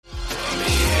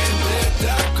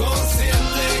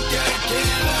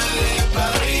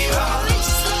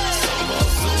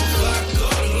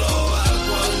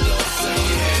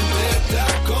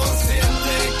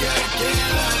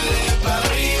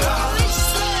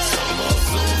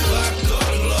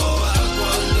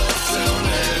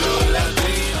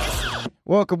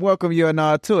welcome you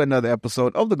to another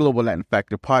episode of the Global Latin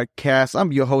Factor Podcast.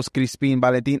 I'm your host, Crispin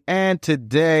Valentin, and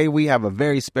today we have a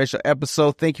very special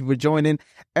episode. Thank you for joining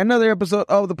another episode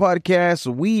of the podcast.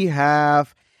 We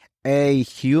have a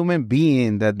human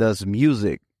being that does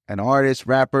music, an artist,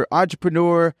 rapper,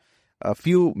 entrepreneur, a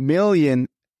few million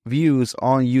views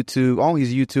on YouTube, on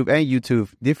his YouTube and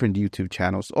different YouTube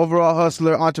channels. Overall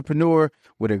hustler, entrepreneur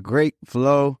with a great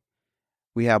flow.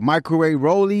 We have Microwave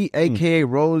Rollie, a.k.a.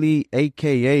 Rollie,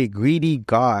 a.k.a. Greedy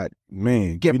God.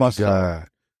 Man, Greedy God.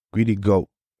 Greedy Goat.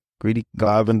 Greedy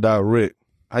God. Live and direct.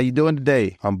 How you doing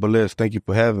today? I'm blessed. Thank you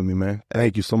for having me, man.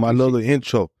 Thank you so much. I love the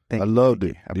intro. I loved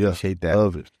it. I appreciate that.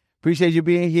 Love it. Appreciate you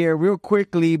being here. Real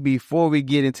quickly, before we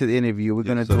get into the interview, we're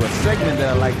going to do a segment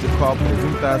that I like to call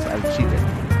Preguntas al Chile.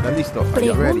 ¿Estás listo?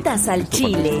 Preguntas al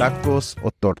Chile. ¿Tacos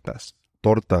o tortas?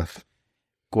 Tortas.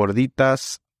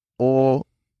 ¿Gorditas o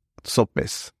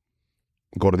sopes?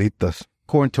 Gorditas.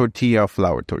 Corn tortilla o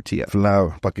flour tortilla?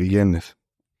 Flour, pa' que llenes.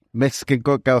 Mexican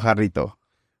coca o jarrito?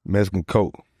 Mexican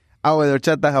Coke. Agua de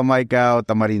horchata, jamaica o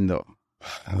tamarindo?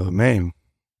 Man.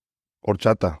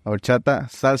 Horchata. Horchata.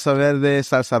 Salsa verde,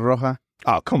 salsa roja?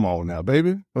 Oh, come on now,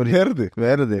 baby. Verde.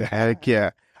 Verde. Heck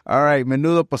yeah. All right.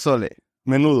 Menudo, pozole?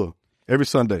 Menudo. Every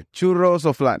Sunday. Churros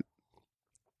o flan?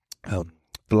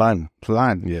 Flan.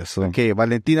 Flan. Yes, sir. Okay.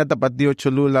 Valentina, Tapatío,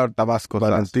 Cholula, or Tabasco?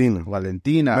 Valentina.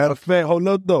 Valentina. Matter of fact, hold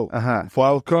up though. Before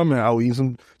I was coming, I was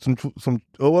eating some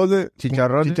what was it?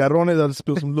 Chicharrones? Chicharrones. I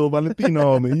spilled some little Valentina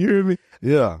on me. You hear me?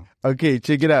 Yeah. Okay,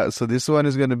 check it out. So this one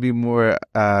is going to be more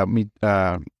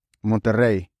Monterrey.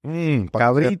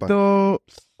 Cabrito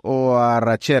o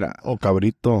arrachera? Oh,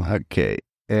 cabrito. Okay.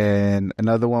 And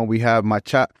another one we have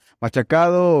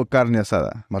machacado o carne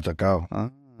asada? Machacado.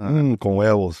 Con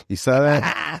huevos. You saw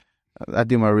that? I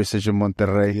did my research in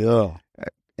Monterrey. Yeah.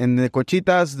 And the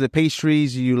conchitas, the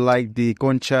pastries, you like the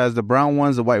conchas, the brown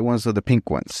ones, the white ones, or the pink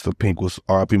ones? The pink was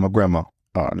R.I.P. my grandma.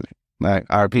 Like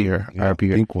R.I.P. her. Yeah, R.I.P.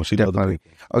 her. Pink one. She loved the pink.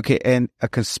 Okay, and a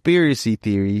conspiracy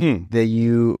theory that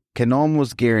you can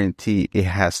almost guarantee it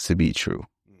has to be true.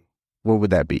 What would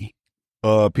that be?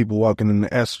 People walking in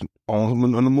the on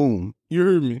the moon. You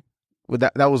heard me? Well,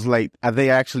 that was like, are they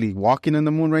actually walking in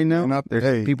the moon right now?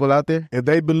 There's people out there? If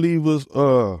they believe us,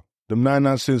 the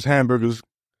 99-cent hamburgers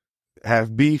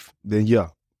have beef, then yeah.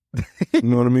 You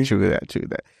know what I mean? True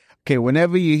that. Okay,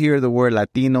 whenever you hear the word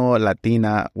Latino or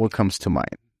Latina, what comes to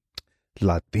mind?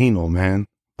 Latino, man.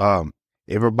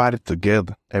 Everybody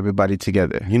together. Everybody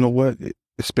together. You know what?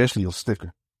 Especially your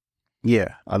sticker.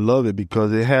 Yeah. I love it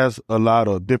because it has a lot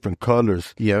of different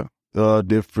colors. Yeah.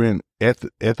 Different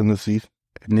ethnicities.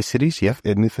 Ethnicities, yeah.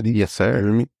 Ethnicity. Yes, sir. You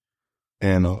hear me?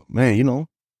 And, man,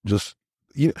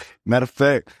 matter of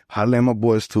fact, holla at my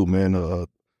boys too, man.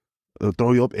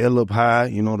 Throw you up, L up high,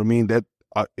 you know what I mean? That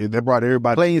brought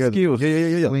everybody playing together. Skills.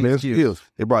 Yeah. Playing skills.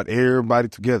 They brought everybody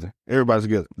together. Everybody's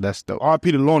together. That's dope.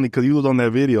 R.I.P. to Lonnie, because he was on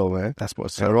that video, man. That's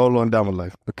what's up. Roll on down my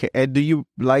life. Okay, and do you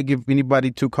like if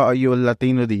anybody to call you a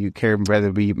Latino? Do you care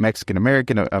whether be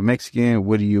Mexican-American or a Mexican?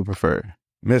 What do you prefer?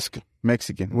 Mexican.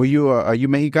 Were you, are you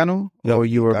Mexicano? Yeah, or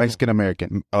you were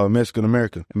Mexican-American?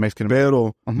 Mexican-American.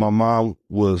 Pero my mom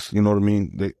was, you know what I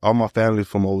mean? All my family's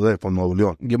from over there, from Nuevo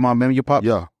León. Your mom and your pop?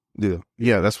 Yeah.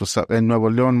 Yeah, that's what's up. In Nuevo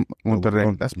León,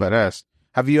 Monterrey. That's badass.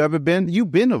 Have you ever been?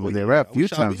 You've been over there, right? A few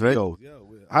times, right?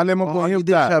 I let my boy you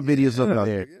did shot videos up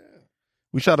there. Yeah.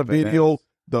 We shot a video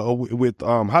with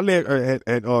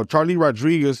Charlie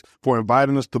Rodriguez for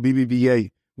inviting us to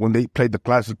BBVA when they played the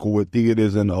classical with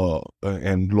Tigres and Los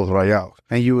Rayados.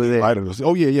 And you were there? Invited us.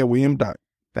 Oh, yeah, we in that.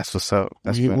 That's what's up.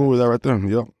 That's we were there right there,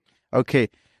 yeah. Okay,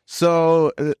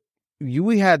 so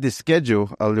we had this schedule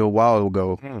a little while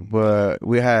ago, but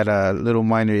we had a little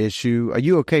minor issue. Are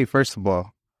you okay, first of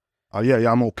all?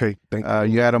 Yeah, I'm okay. Thank you.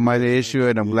 You had a minor issue,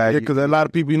 and I'm glad. Yeah, because a lot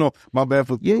of people, my bad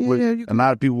for. Yeah. A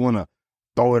lot of people want to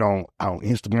throw it on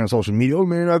Instagram, social media. Oh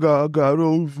man, I got I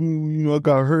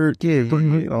got hurt. Yeah.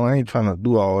 I ain't trying to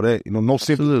do all that. No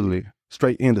sympathy.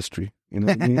 Straight industry. You know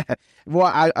what I mean?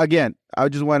 Well, I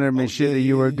just wanted to make sure that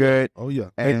you were good. Oh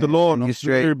yeah. Thank the Lord. You're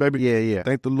straight, here, baby. Yeah.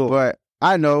 Thank the Lord. But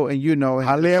I know, and you know,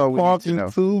 I left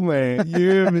parking too, man. You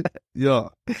hear me? Yeah.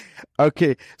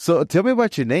 Okay, so tell me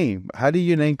about your name. How did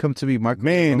your name come to be, Mark?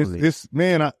 Man,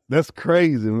 that's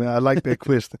crazy, man. I like that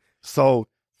question. So,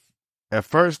 at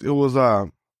first, it was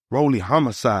Rollie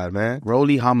Homicide, man.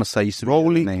 Rollie Homicide used to be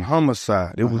Rollie name.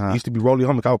 Homicide. It used to be Rollie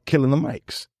Homicide. I was killing the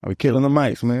mics.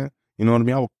 Man. You know what I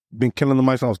mean? I've been killing the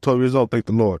mics since I was 12 years old. Thank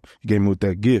the Lord. He gave me with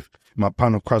that gift. My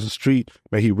partner across the street,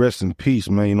 man, he rests in peace,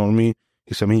 man. You know what I mean?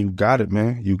 He said, man, you got it,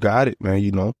 man. You got it, man.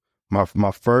 You know, my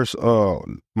first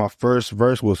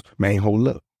verse was, man, hold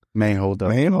up. Man, hold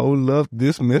up.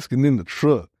 This Mexican in the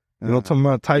truck. You know what I'm talking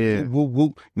about? Type whoop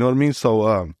whoop. You know what I mean?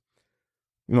 So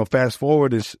fast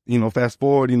forward,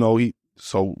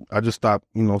 so I just stopped,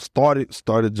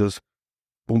 started just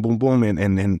boom, boom, boom.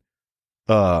 And then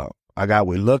I got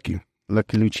with Lucky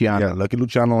Luciano. Yeah, Lucky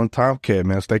Luciano on Tomcat,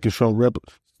 man. Steak and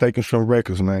Shrimp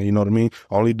Records, man. You know what I mean?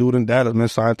 Only dude in Dallas, man,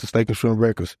 signed to Steak and Shrimp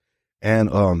Records. And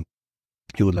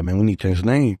he was like, man, we need to change the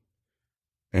name.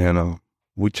 And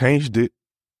we changed it.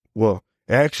 Well,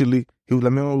 actually, he was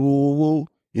like, man, woo,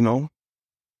 I know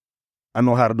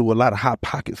how to do a lot of hot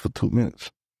pockets for 2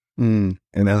 minutes. And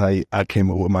that's how I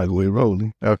came up with Microwave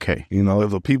Rollie. Okay.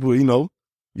 If the people,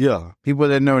 yeah. People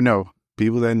that know.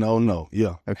 People that know,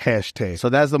 yeah. Hashtag. So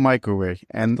that's the microwave.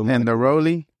 And the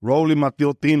Rollie? Rollie, my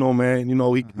tío Tino, man. He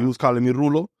was calling me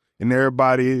Rulo. And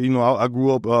everybody, I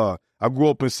grew up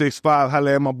in 6'5",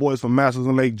 holla at my boys from Masters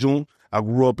and Lake June. I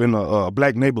grew up in a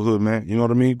black neighborhood, man. You know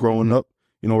what I mean? Growing up,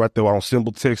 right there on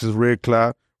Simple, Texas, Red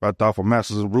Cloud, right there from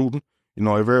Masters and Rudin. If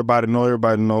everybody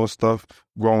knows stuff.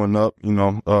 Growing up,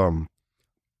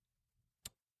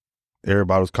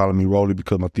 everybody was calling me Rollie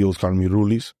because my tío was calling me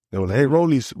Rulies. They were like, hey,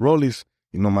 Rollies,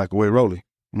 Microwave Rollie.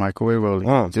 Microwave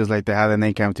Rollie. Just like how the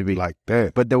name came to be. Like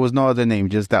that. But there was no other name,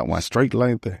 just that one. Straight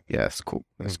like that. Yeah, that's cool.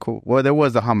 That's cool. Well, there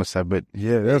was a homicide, but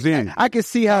yeah, that's it. I can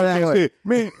see how that was.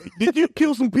 Man, did you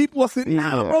kill some people? I said,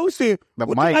 nah, bro. He said, what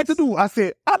you like to do? I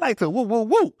said, I like to woo, woo,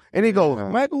 woo. And he goes,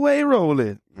 Microwave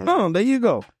Rollie. There you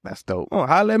go. That's dope.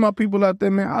 Holla at my people out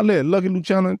there, man. Holla at Lucky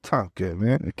Luciano and Tomcat,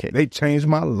 man. Okay. They changed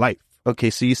my life.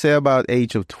 Okay, so you say about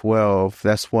age of 12,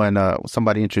 that's when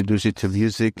somebody introduced you to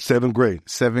music. 7th grade.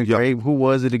 7th grade. Who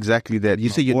was it exactly that? You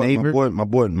say your neighbor?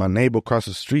 My neighbor across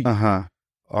the street.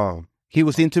 He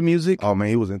was into music? Oh, man,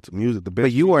 he was into music.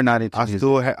 But you are not into music.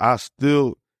 I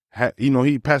still had,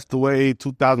 he passed away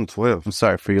 2012. I'm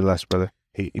sorry for your loss, brother.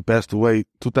 He passed away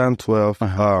 2012.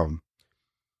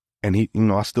 And he,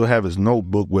 I still have his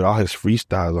notebook with all his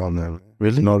freestyles on there.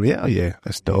 Really? Yeah,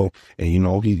 that's dope. And he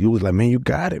was like, man, you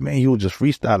got it, man. He was just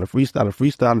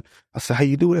freestyling. I said, how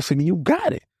you do it? I said, you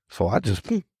got it. So I just.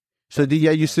 So did you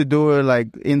used to do it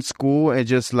like in school and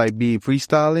just like be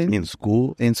freestyling? In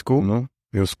school. In school?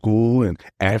 In school and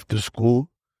after school.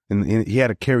 And he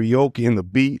had a karaoke and the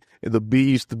beat. The beat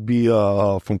used to be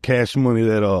from Cash Money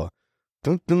that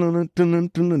I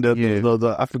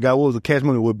forgot what was the Cash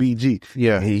Money with BG.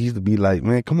 Yeah. And he used to be like,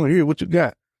 man, come on here, what you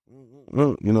got?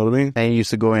 You know what I mean? And you used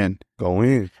to go in.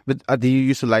 But do you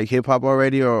used to like hip hop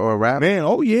already or rap? Man,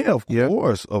 oh yeah, of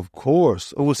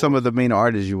course. Who were some of the main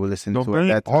artists you were listening to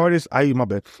at that time?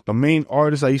 The main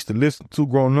artist I used to listen to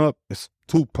growing up is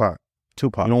Tupac.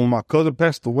 When my cousin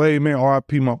passed away, man,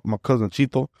 R.I.P. my cousin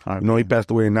Chito. He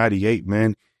passed away in 98,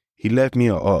 man. He left me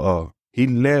he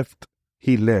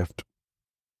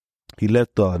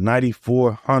left a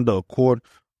 94 Honda Accord,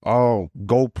 all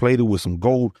gold plated with some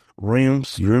gold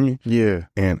rims. You hear me? Yeah.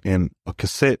 And a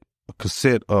cassette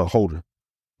holder.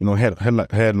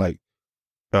 Had like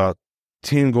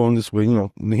 10 going this way.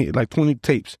 Like 20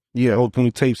 tapes. Yeah, old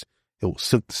 20 tapes. It was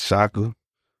Silk the Shocker.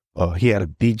 He had a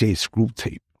DJ Screw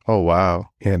tape. Oh wow.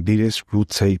 He had a DJ Screw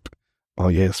tape. Oh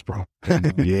yes, bro.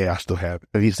 Yeah, I still have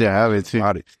it. You still have it too.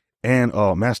 And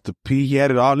Master P, he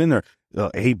had it all in there.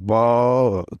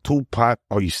 8Ball, Tupac,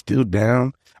 Are You Still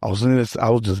Down? I was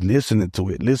just listening to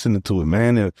it,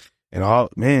 man. And all,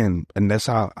 man, and that's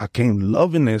how I came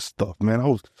loving that stuff, man. I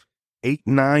was 8,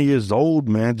 9 years old,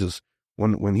 man. Just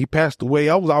when he passed away,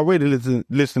 I was already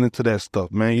listening to that stuff,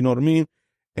 man. You know what I mean?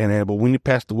 But when he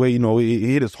passed away, it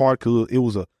hit us hard because it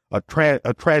was a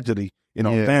tragedy in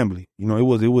our family.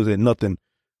 It wasn't nothing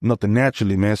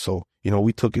naturally, man. So,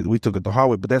 we took it the hard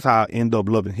way, but that's how I ended up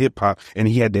loving hip hop. And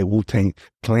he had that Wu-Tang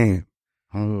Clan.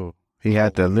 Oh, he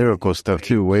had the lyrical stuff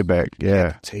too, way back.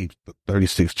 Yeah. Tapes,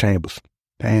 36 Chambers.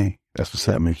 Dang, that's what's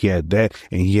happening. He had that,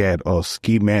 and he had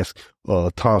ski mask,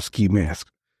 tall ski mask.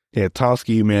 He had tall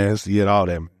ski mask. He had all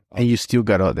that, man. And you still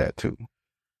got all that too.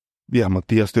 Yeah, my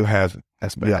tia still has it.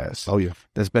 That's badass. Yeah. Oh yeah,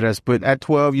 that's badass. But at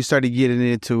 12, you started getting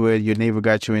into it. Your neighbor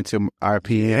got you into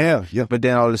RPM. Yeah. But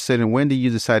then all of a sudden, when did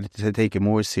you decide to take it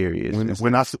more serious?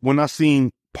 When I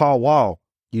seen Paul Wall,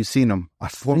 you seen him?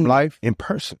 Perform live in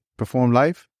person. Perform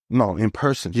live? No, in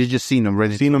person. You just seen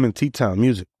him? Seen him in T-Town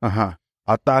Music. I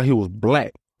thought he was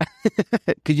black.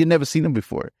 Cause you never seen him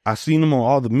before. I seen him on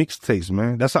all the mixtapes,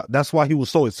 man. That's why he was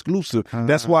so exclusive.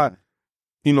 That's why,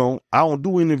 I don't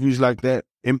do interviews like that.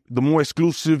 And the more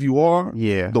exclusive you are,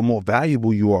 the more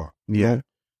valuable you are. Yeah.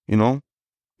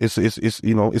 It's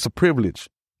a privilege.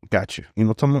 Gotcha.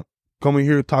 Coming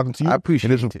here talking to you. I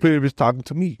appreciate it. And it's a privilege talking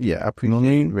to me. Yeah, I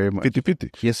appreciate it very much.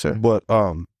 50-50. Yes, sir. But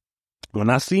when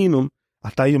I seen him, I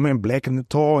thought, man, black and the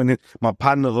tall. And then my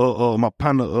partner,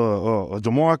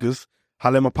 Jamarcus,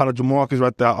 holla at my partner Jamarcus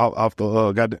right there off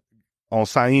the got on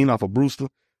Cyan off of Brewster.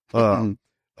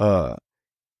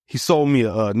 He sold me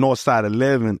a Northside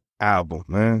 11 album,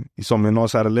 man. He sold me a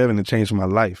Northside 11 and changed my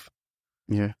life.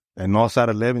 Yeah. And Northside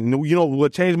 11, you know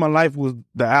what changed my life was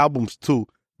the albums too.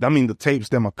 I mean the tapes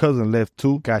that my cousin left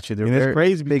too. Gotcha. And it's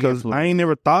crazy because I ain't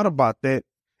never thought about that,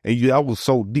 and that was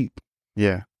so deep.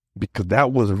 Yeah. Because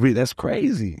that's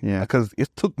crazy. Yeah. Because it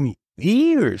took me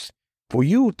years for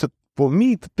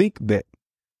me to think that.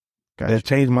 Gotcha. That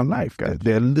changed my life. Gotcha.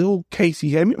 That little case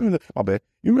he had. You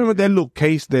remember that little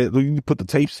case that you put the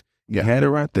tapes? Yeah. You had it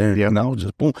right there. Yeah. And I was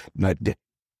just boom. Like that.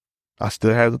 I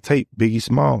still have the tape. Biggie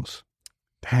Smalls.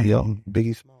 Damn. Yo,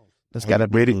 Biggie Smalls. That's got to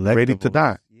be ready to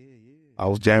die. Yeah. I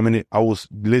was jamming it. I was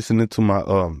listening to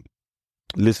my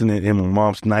listening in my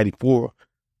mom's 94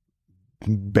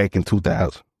 back in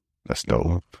 2000. That's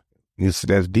dope.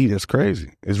 That's deep. That's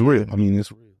crazy. It's real. I mean,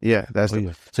 it's real. Yeah,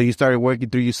 So you started working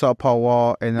through your South Paw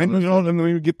Wall, and you know, let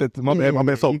me get that. My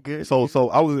bad. So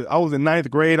I was in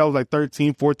 9th grade. I was like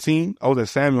 13, 14. I was at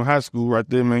Samuel High School right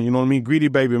there, man. You know what I mean? Greedy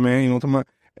baby, man. You know what I'm talking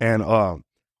about? And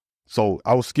so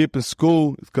I was skipping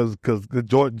school because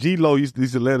George G-Lo used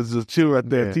to let us just chill right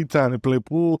there at tea time and play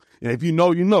pool. And if you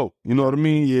know, you know. You know what I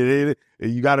mean? Yeah,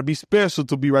 you got to be special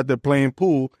to be right there playing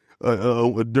pool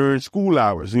during school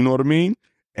hours. You know what I mean?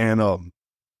 And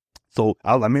so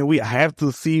I was like, man, we have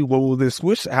to see what this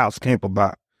Swish House camp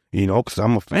about, you know, because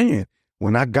I'm a fan.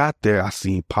 When I got there, I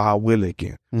seen Pa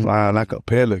Willikin flying like a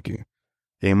pelican.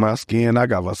 In my skin, I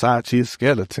got Versace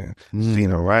skeleton. Seen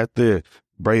her right there,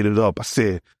 braided up.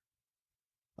 I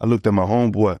looked at my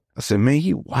homeboy. I said, man,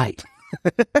 he white.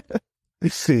 He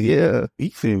said, yeah. He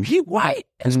said, he white.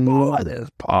 That's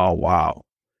Pa. Wow.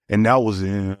 And that was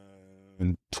in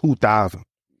 2000.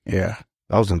 Yeah.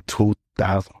 That was in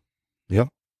 2000. Yeah.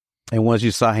 And once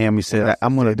you saw him, you said,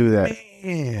 I'm going to do that.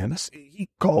 Man, I said, he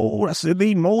cold. I said,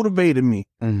 he motivated me.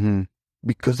 Mm-hmm.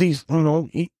 Because he's, you know,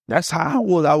 that's how I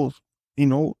was, you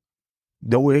know,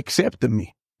 they were accepting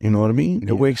me. You know what I mean?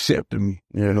 They were accepting me.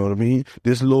 You know what I mean?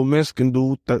 This little Mexican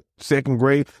dude, 2nd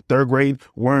grade, 3rd grade,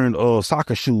 wearing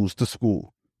soccer shoes to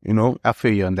school. You know? I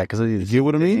feel you on that. You get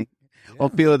what I mean? On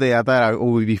field day, I thought it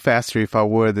would be faster if I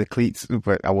wore the cleats,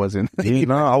 but I wasn't.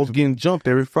 I was getting jumped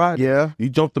every Friday. Yeah. You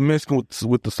jumped the Mexican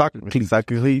with the soccer cleats.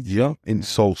 Yeah. And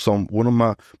so one of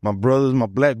my brothers, my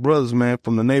black brothers, man,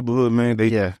 from the neighborhood, man, they,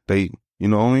 you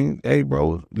know what I mean? Hey,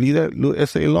 bro, leave that little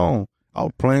essay alone. I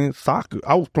was playing soccer.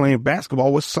 I was playing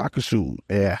basketball with soccer shoes.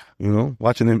 Yeah. You know,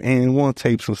 watching them N1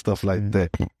 tapes and stuff like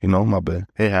that. You know, my bad.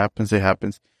 It happens.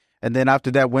 And then after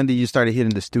that, when did you start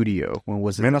hitting the studio? When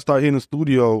was it? Man, I started hitting the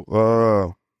studio.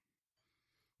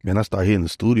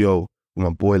 With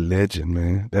my boy Legend,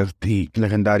 man. That's deep.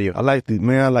 Legendario. I like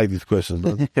these questions.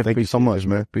 Thank you so much,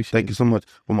 man. Thank you so much.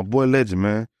 For my boy Legend,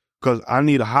 man. Because I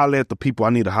need to holler at the people I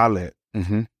need to holler at.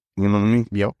 Mm-hmm. You know what I mean?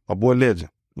 Yep. My boy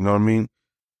Legend. You know what I mean?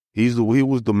 He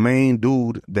was the main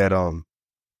dude that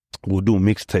will do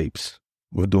mixtapes.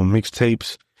 We're doing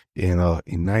mixtapes in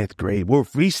 9th grade. We're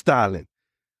freestyling.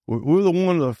 We're the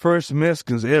one of the first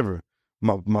Mexicans ever.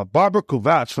 My barber could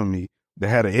vouch for me that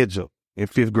had an edge up in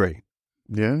 5th grade.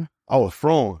 Yeah. I was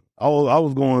throwing. I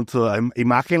was going to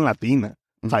Imagen Latina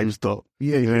type stuff.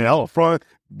 Yeah. I was throwing.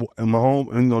 And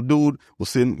my dude was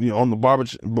sitting on the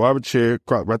barber chair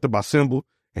right there by Symbol.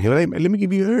 And he was like, hey, man, let me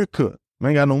give you a haircut. I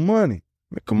ain't got no money.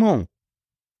 Man, come on.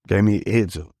 Gave me an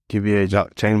edge up. Give me an edge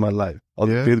up. Changed my life. I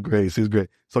was in 5th grade, 6th grade.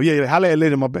 So yeah, holla at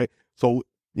Legend, my back. So,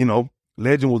 you know,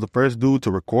 Legend was the first dude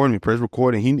to record me, press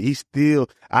record, and he still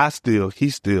has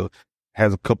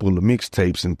a couple of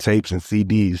mixtapes and tapes and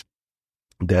CDs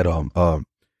that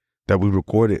we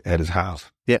recorded at his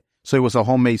house. Yeah. So it was a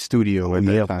homemade studio.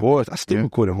 Yeah, of course. I still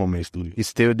record in homemade studio. You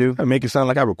still do? I make it sound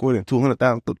like I recorded in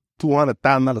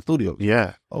 $200,000 studio.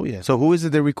 Yeah. Oh yeah. So who is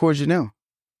it that records you now?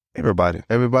 Everybody.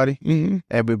 Mm-hmm.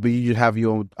 Everybody. You have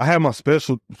your own. I have my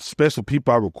special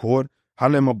people I record. I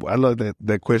love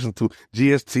that question too.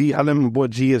 GST. I let my boy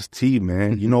GST,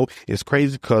 man. You know, it's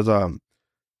crazy because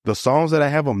the songs that I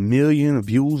have 1 million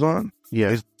views on,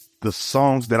 it's the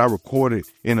songs that I recorded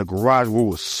in a garage where we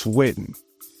was sweating.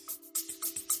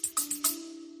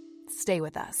 Stay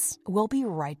with us. We'll be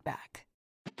right back.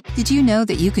 Did you know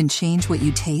that you can change what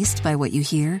you taste by what you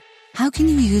hear? How can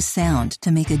you use sound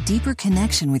to make a deeper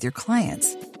connection with your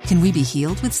clients? Can we be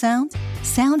healed with sound?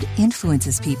 Sound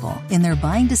influences people in their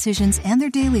buying decisions and their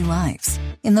daily lives.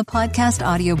 In the podcast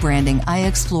Audio Branding, I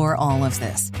explore all of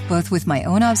this, both with my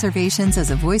own observations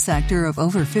as a voice actor of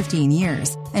over 15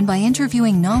 years and by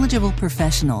interviewing knowledgeable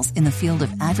professionals in the field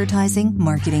of advertising,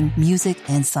 marketing, music,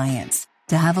 and science.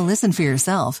 To have a listen for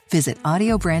yourself, visit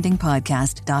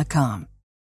audiobrandingpodcast.com.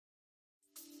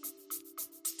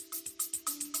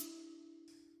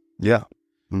 Yeah.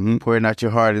 Mm-hmm. Pouring out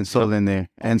your heart and soul in there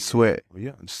and sweat.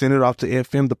 Yeah. Send it off to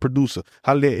FM, the producer.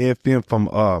 Holla at FM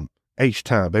from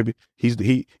H-Town, baby. He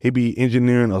be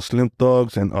engineering Slim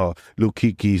Thugs and Lil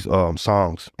Kiki's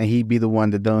songs. And he'd be the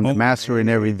one that done the mastering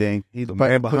everything. He's the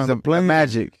man behind the plan.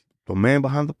 Magic. The man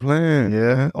behind the plan.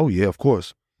 Yeah. Oh, yeah, of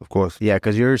course. Of course. Yeah,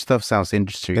 because your stuff sounds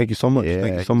interesting. Thank you so much. Yeah,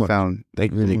 Thank you so much. Sound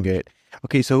Thank you really so much. good.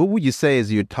 Okay, so who would you say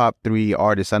is your top 3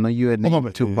 artists? I know you had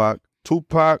named Tupac.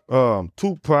 Tupac,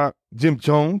 Jim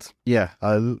Jones. Yeah.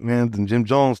 Man, and Jim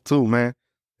Jones too, man.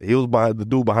 He was the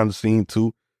dude behind the scene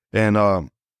too. And man,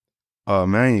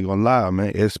 I ain't gonna lie,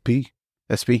 man. SP.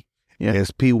 Yeah.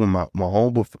 SP with my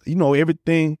homeboy. You know,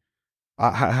 everything.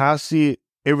 How I see it,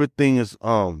 everything is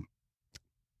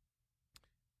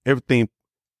everything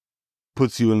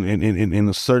puts you in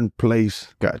a certain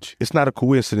place. Gotcha. It's not a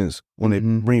coincidence when they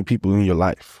bring people in your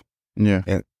life. Yeah.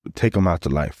 And take them out to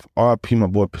life. R.I.P. my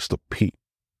boy Pistol Pete.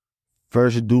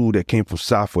 First dude that came from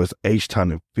Southwest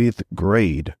H-Town in 5th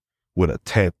grade with a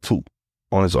tattoo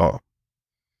on his arm.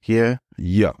 Yeah.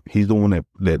 Yeah. He's the one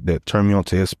that turned me on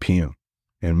to SPM.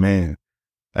 And man,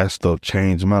 that stuff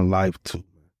changed my life too.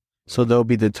 So they'll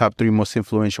be the top 3 most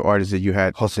influential artists that you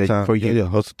had. Hustle Time. For you. Yeah,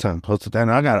 Hustle Time.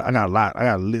 I got a lot. I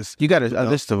got a list. You got a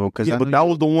list of them. Yeah, but that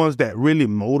was the ones that really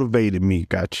motivated me.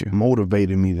 Got you.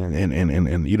 Motivated me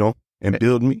and you know, and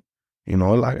build me. You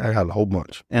know, like I got a whole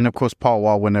bunch. And of course, Paul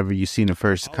Wall, whenever you seen it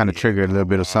first, kind of triggered a little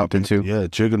bit of something too. Yeah,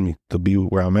 it triggered me to be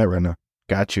where I'm at right now.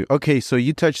 Got you. Okay, so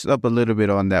you touched up a little bit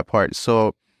on that part.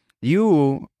 So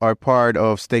you are part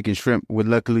of Steak and Shrimp with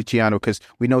Lucky Luciano because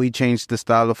we know he changed the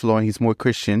style of flow and he's more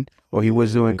Christian, or he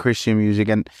was doing Christian music.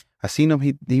 And I seen him,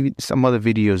 he some other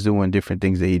videos doing different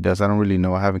things that he does. I don't really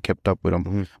know. I haven't kept up with him.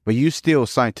 Mm-hmm. But you still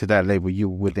signed to that label. You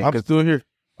with it. I'm still here.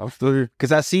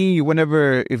 Because I see you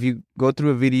whenever, if you go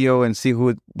through a video and see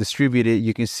who distributed,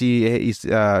 you can see it's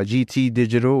GT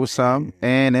Digital with some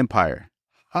and Empire.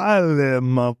 Holla,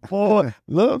 my boy.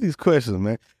 Love these questions,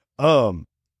 man.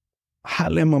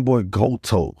 Holla, my boy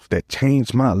Goto, that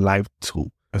changed my life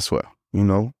too. As well. You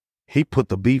know, he put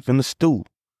the beef in the stew,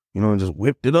 you know, and just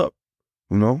whipped it up.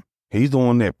 You know, he's the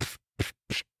one that,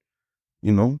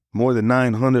 you know, more than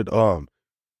 900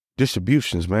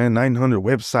 distributions, man, 900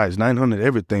 websites, 900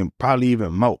 everything, probably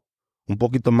even more. Un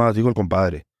poquito más, digo el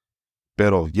compadre.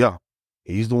 Pero, yeah,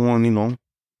 he's the one, you know,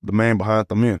 the man behind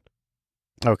the man.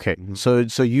 Okay, so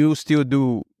you still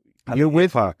do, you're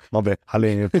with, my bad,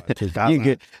 you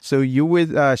get, so you with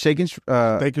Steak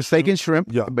and Shrimp,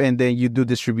 yeah, and then you do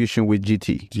distribution with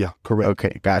GT. Yeah, correct.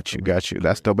 Okay, got you.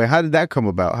 That's dope. And how did that come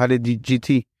about? How did the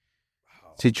GT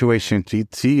situation?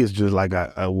 GT is just like,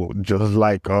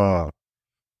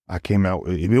 I came out,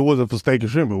 if it wasn't for Steak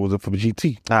and Shrimp, it wasn't for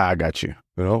GT. I got you.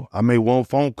 You know, I made one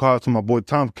phone call to my boy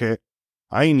Tomcat.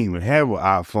 I ain't even have an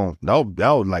iPhone. That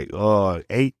was like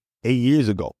 8 years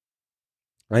ago.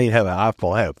 I ain't have an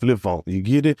iPhone. I had a flip phone. You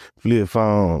get it? Flip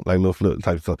phone, like little flip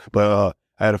type stuff. But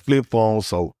I had a flip phone,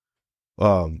 so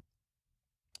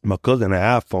my cousin had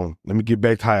an iPhone. Let me get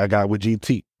back to how I got with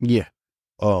GT. Yeah.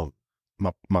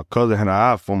 My cousin had an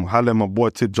iPhone. I let my boy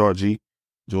Tip George, and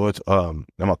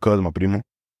my cousin, my primo.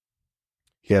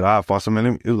 He had an iPhone. I said,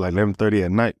 man, it was like 11:30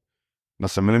 at night. And I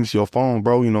said, man, let me see your phone,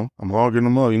 bro. You know, I'm hugging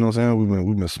him up. You know what I'm saying?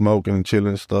 We've been smoking and chilling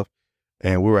and stuff.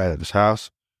 And we were at his house.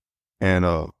 And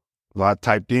I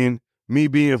typed in, me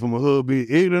being from a hood, being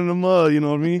ignorant in the mud, you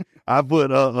know what I mean? I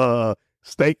put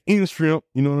Steak and Shrimp,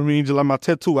 you know what I mean? Just like my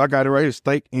tattoo, I got it right here,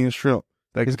 Steak and Shrimp.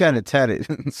 It's kind of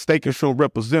tatted. Steak and Shrimp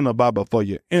represent a Bible for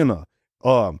your inner.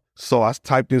 So I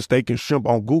typed in Steak and Shrimp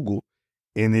on Google,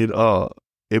 and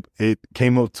it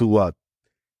came up to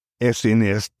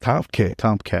SNS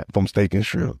Tomcat from Steak and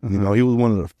Shrimp. You know, he was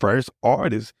one of the first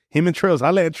artists. Him and Trails,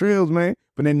 I let Trails, man.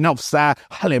 But then north side,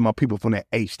 I let my people from that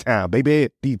H-Town, baby,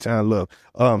 D-Town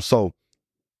love. So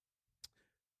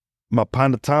my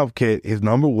partner Tomcat, his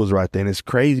number was right there. And it's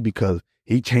crazy because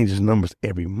he changes numbers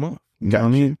every month. You know what I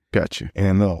mean? Got you.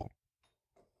 And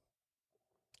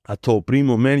I told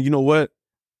Primo, man, you know what?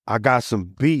 I got some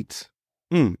beats.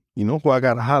 You know who I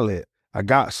got to holler at? I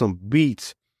got some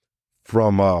beats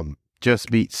from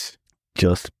Just Beats.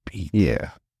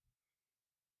 Yeah.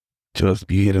 Just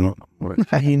be hitting on.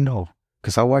 How you know?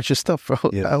 Because I watch your stuff, bro.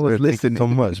 Yes, I was listening so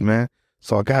much, man.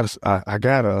 So I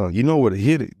got you know where to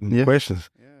hit it. Questions.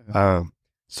 Yeah.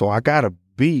 So I got a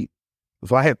beat.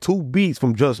 So I had 2 beats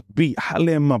from Just Beat. I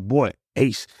let my boy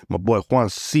Ace, my boy Juan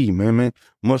C, man.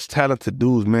 Much talented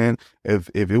dudes, man. If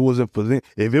it wasn't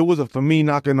for me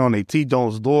knocking on a T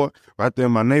Jones door right there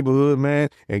in my neighborhood, man,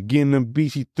 and getting them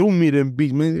beats, he threw me them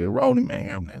beats, man. Rollie,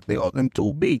 man, they all them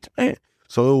 2 beats, man.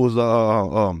 So it was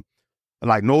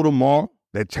like No Tomorrow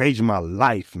that changed my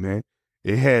life, man.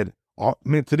 It had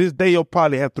Man, to this day, you'll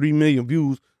probably have 3 million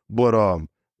views. But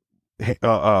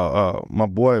my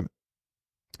boy,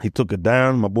 he took it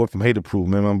down. My boy from Hater Proof,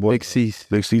 man. My boy Big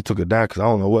C took it down because I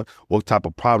don't know what type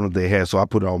of problems they had. So I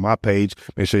put it on my page.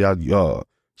 Make sure y'all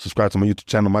subscribe to my YouTube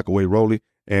channel, Microwave Rollie.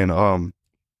 And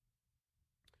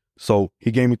so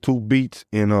he gave me 2 beats,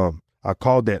 and I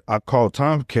called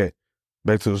Tomcat.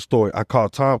 Back to the story. I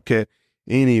called Tomcat,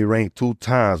 and he rang 2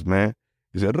 times, man.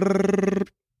 He said,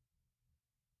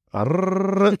 and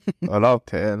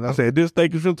I said, this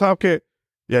thank you from Tomcat?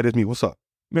 Yeah, that's me. What's up?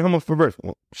 Man, how much for verse?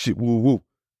 Oh, shit, woo, woo.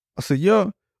 I said, yeah,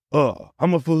 how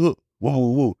much for hook? Woo,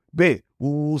 woo, woo. Bet,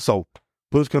 woo, woo. So,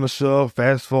 push gonna shove,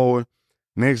 fast forward.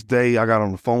 Next day, I got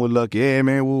on the phone with Lucky. Hey,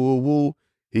 man, woo, woo, woo.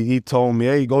 He told me,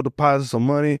 hey, go deposit some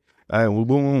money. And woo,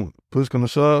 boom, push gonna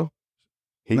shove.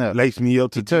 He laced me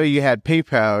up to tell you had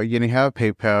PayPal. You didn't have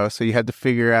PayPal, so you had to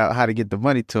figure out how to get the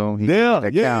money to him. Yeah.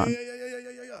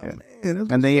 Man,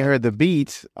 and then you heard the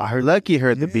beats. Lucky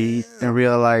heard the beat and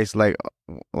realized, like,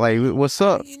 what's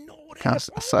up? Kind of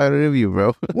excited of you,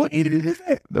 bro. What idiot is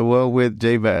that? The one with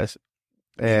J Bass.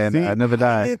 And I Never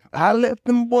Died. I left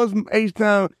them boys from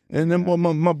H-Town, and then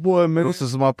my boy, man. This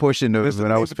is my portion of it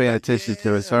when I was paying attention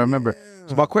to it. So I remember.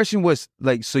 So my question was,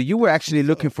 like, so you were actually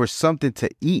looking for something to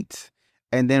eat,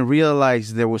 and then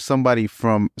realized there was somebody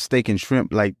from Steak and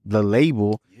Shrimp, like the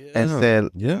label, and said,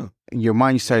 in your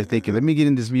mind you started thinking, let me get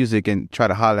in this music and try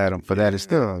to holler at him for that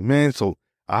instead. Yeah, man. So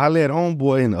I hollered at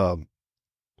homeboy,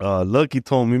 and Lucky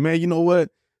told me, man, you know what?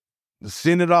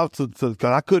 Send it off to cause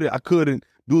I couldn't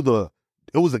do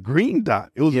it was a green dot.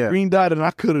 It was a green dot, and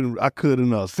I couldn't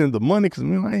send the money because,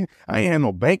 man, I ain't had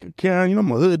no bank account. You know,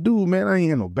 I'm a hood dude, man. I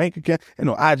ain't had no bank account, and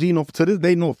no IG, no to this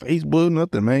day, no Facebook,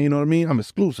 nothing, man. You know what I mean? I'm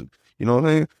exclusive. You know what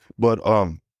I mean? But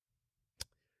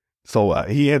so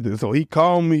he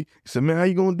called me. He said, man, how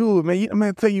you gonna do it, man?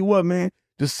 Man, tell you what, man,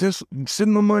 just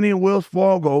send the money in Wells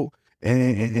Fargo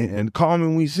and call me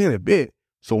when we send it, bet.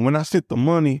 So when I sent the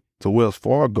money to Wells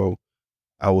Fargo,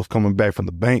 I was coming back from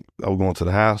the bank. I was going to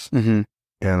the house,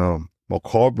 and my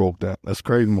car broke down. That's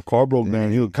crazy. My car broke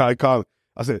down. He called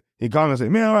me. He called me and said,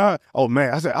 man, all right. Oh,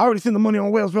 man. I said, I already sent the money on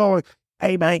Wells Fargo.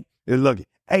 Hey, man. It's Lucky.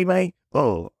 Hey, man.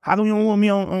 How come you don't want me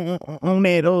on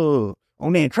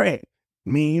that track?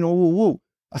 Man, you know, woo, woo.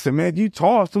 I said, man, you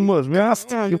charge too much, man. I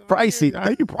said, you're pricey.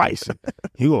 You pricey.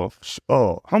 He go,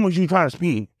 how much you trying to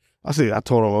spend? I said, I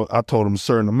told him a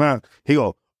certain amount. He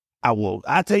go,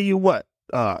 I tell you what,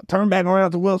 turn back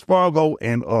around to Wells Fargo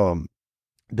and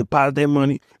deposit that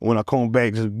money. And when I come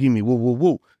back, just give me woo, woo,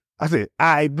 woo. I said,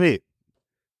 I bet.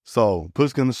 So,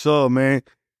 push gonna shove, man.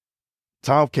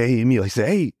 Tomcat hit me. He said,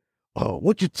 hey,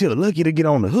 what you tell Lucky to get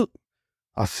on the hook?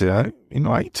 I said, I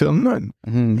ain't tell him nothing.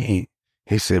 Man,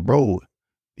 he said, bro,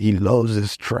 he loves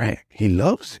this track. He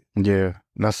loves it. Yeah.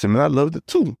 And I said, man, I loved it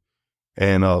too.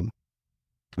 And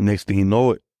next thing you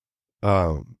know it,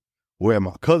 we're at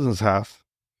my cousin's house.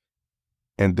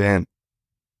 And then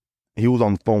he was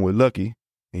on the phone with Lucky.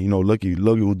 And, Lucky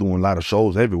was doing a lot of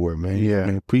shows everywhere, man. Yeah.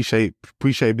 Man, appreciate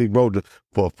Big Bro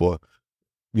for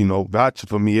vouching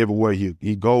for me everywhere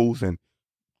he goes and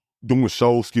doing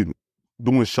shows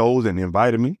and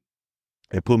invited me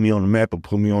and put me on the map and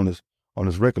put me on this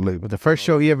record label. But the first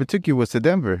show he ever took you was to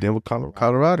Denver,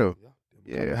 Colorado.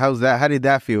 Yeah. How's that? How did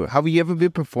that feel? Have you ever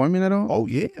been performing at all? Oh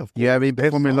yeah. You have been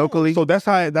performing locally? So that's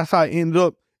how I ended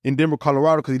up in Denver,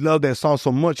 Colorado, because he loved that song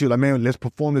so much. He was like, man, let's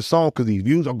perform this song because these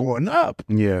views are going up.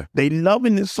 Yeah. They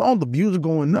loving this song. The views are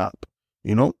going up,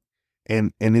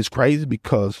 And it's crazy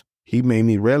because he made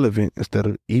me relevant instead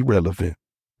of irrelevant,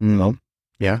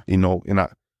 Yeah. And I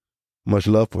much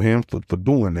love for him for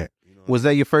doing that. Was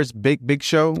that your first big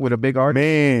show with a big artist?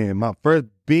 Man, my first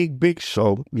big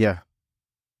show. Yeah.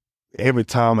 Every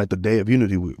time at the Day of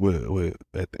Unity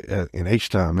in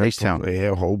H-Town. H-Town. They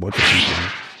had a whole bunch of people.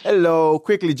 Hello,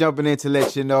 quickly jumping in to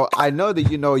let you know. I know that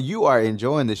you are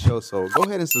enjoying the show, so go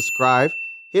ahead and subscribe,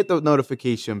 hit the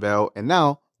notification bell, and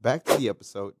now back to the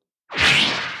episode.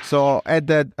 So at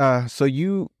that,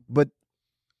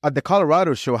 at the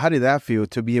Colorado show, how did that feel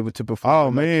to be able to perform?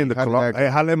 Oh man,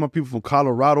 I let my people from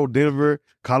Colorado, Denver,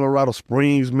 Colorado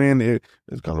Springs, man.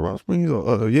 Is Colorado Springs?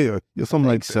 Yeah, something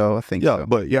like that. So I think so.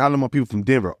 But I let my people from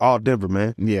Denver, all Denver,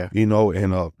 man. Yeah,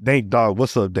 and Dank Dog,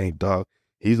 what's up, Dank Dog?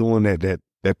 He's the one that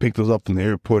picked us up from the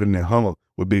airport and then hung up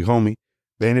with Big Homie.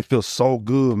 Man, it feels so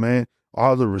good, man.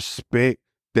 All the respect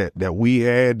that we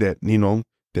had, that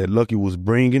Lucky was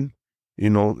bringing,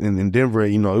 in Denver,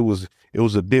 it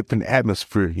was a different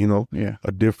atmosphere, Yeah.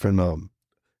 a different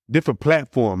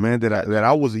platform, man, that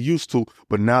I wasn't used to.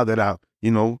 But now that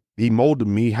he molded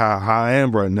me how I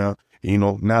am right now,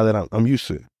 now that I'm used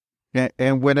to it.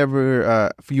 And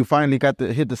whenever you finally got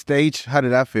to hit the stage, how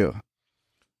did that feel?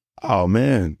 Oh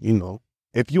man,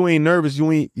 if you ain't nervous,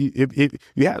 if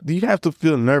you have to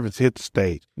feel nervous to hit the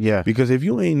stage. Yeah. Because if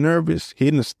you ain't nervous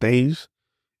hitting the stage,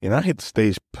 and I hit the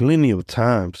stage plenty of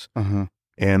times,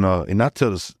 and I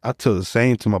tell the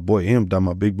same to my boy M Dot,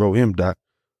 my big bro M Dot.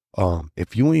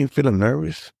 If you ain't feeling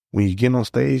nervous when you get on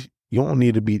stage, you don't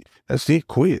need to be. That's it.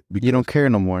 Quit. Because you don't care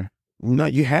no more. No,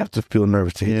 you have to feel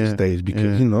nervous to hit the stage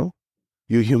because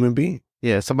you're a human being.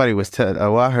 Yeah, somebody was telling.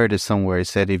 Oh, I heard it somewhere. It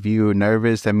said if you're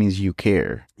nervous, that means you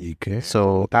care. You care.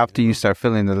 So after you start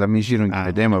feeling that means you don't give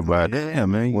a damn about it. Yeah,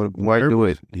 man. Why do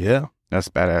it? Yeah, that's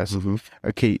badass.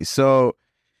 Okay, so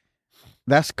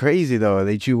that's crazy though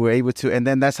that you were able to. And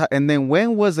then And then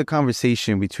when was the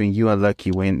conversation between you and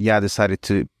Lucky when y'all decided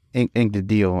to ink the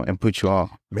deal and put you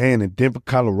on? Man, in Denver,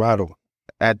 Colorado.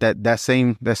 At that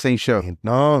same show?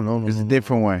 No. It's a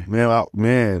different one.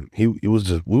 Man, it was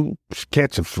just, we were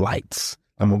catching flights.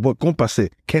 What compa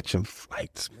said, catching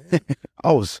flights, man.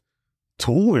 I was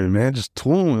touring, man, just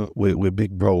touring with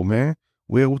Big Bro, man.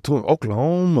 We were touring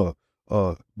Oklahoma,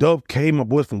 Dub K, my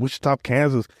boys from Wichita,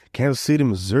 Kansas City,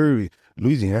 Missouri,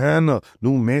 Louisiana,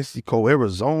 New Mexico,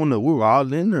 Arizona. We were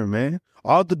all in there, man.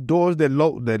 All the doors that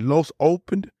Los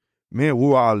opened, man, we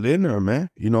were all in there,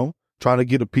 man, trying to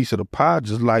get a piece of the pie,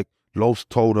 just like Los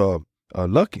told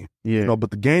Lucky. Yeah.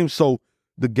 But the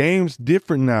game's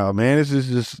different now, man. It's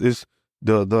it's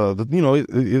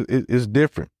it's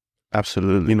different.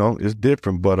 Absolutely. It's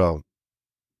different. But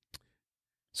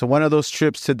so one of those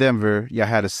trips to Denver, y'all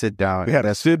had to sit down. We had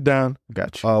to sit down.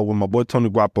 Gotcha. With my boy Tony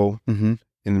Guapo. Mm-hmm.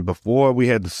 And before we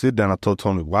had to sit down, I told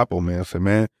Tony Guapo, man, I said,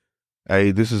 man,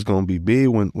 hey, this is gonna be big.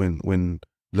 When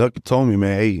Lucky told me,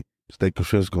 man, hey, State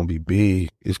Control is going to be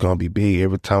big. It's going to be big.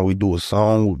 Every time we do a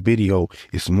song with video,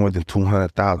 it's more than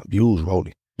 200,000 views,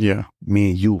 Rollie. Yeah.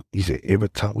 Me and you. He said, every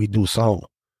time we do a song,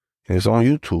 and it's on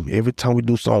YouTube, every time we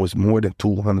do a song, it's more than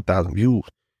 200,000 views.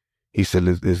 He said,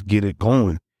 let's get it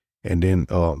going. And then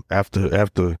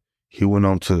after he went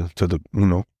on to the,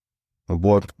 my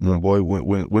boy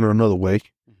went another way.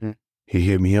 Mm-hmm. He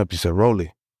hit me up. He said,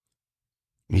 Rollie.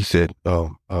 He said,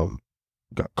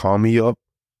 call me up.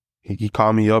 He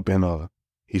called me up and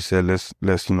he said, let's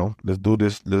do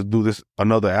this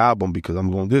another album because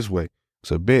I'm going this way. I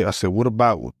said, bet. I said, what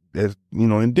about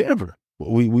in Denver?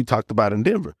 We talked about in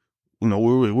Denver. We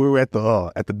were at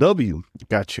the W.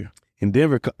 Got you. In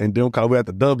Denver, we're at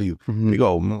the W.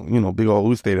 Mm-hmm. Big old,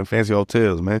 we stayed in fancy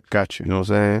hotels, man. Got you. You know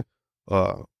what I'm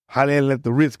saying? Holla at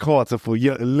the Ritz-Carlton for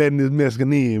letting this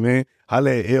Mexican in, man.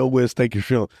 Holla at El West Steak and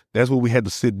Shrimp. That's where we had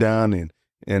to sit down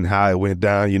and how it went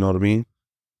down, you know what I mean?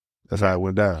 That's how it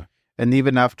went down. And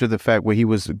even after the fact where he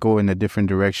was going a different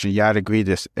direction, y'all agreed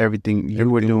that everything you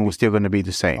were doing was still going to be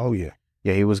the same. Oh, yeah.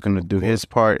 Yeah, he was going to do his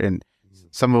part, and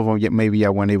some of them, maybe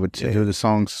y'all weren't able to do the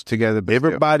songs together. But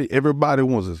everybody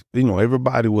wasn't,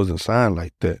 everybody wasn't signed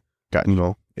like that.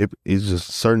 It's just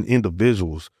certain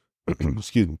individuals,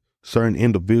 certain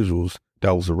individuals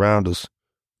that was around us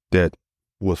that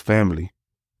was family.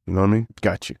 You know what I mean?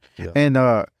 Got you. Yeah. And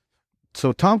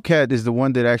so Tomcat is the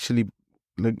one that actually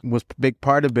was a big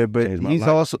part of it, but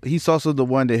he's also the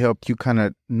one that helped you kind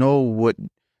of know what,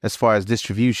 as far as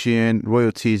distribution,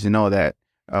 royalties, and all that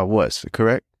was,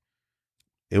 correct?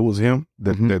 It was him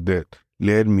that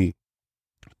led me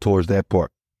towards that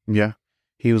part. Yeah.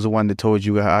 He was the one that told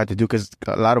you how to do, because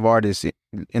a lot of artists,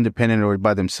 independent or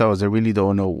by themselves, they really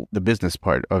don't know the business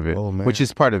part of it, which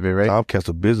is part of it, right? Tomcat's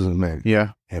a businessman.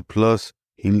 Yeah. And plus,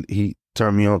 he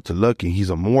turned me on to Lucky. He's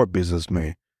a more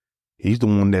businessman. He's the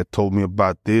one that told me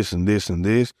about this and this and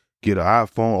this. Get an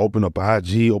iPhone, open up an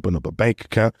IG, open up a bank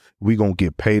account. We gonna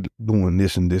get paid doing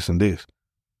this and this and this.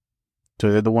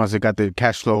 So they're the ones that got the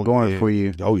cash flow going for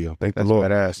you. Oh yeah, thank the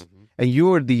Lord. That's badass. Mm-hmm. And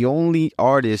you're the only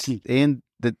artist in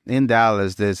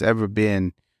Dallas that's ever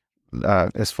been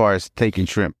as far as taking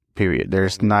shrimp. Period.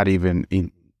 There's not even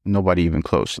nobody even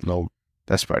close. No.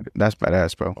 That's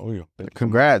badass, bro. Oh yeah.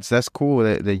 Congrats. That's cool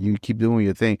that you keep doing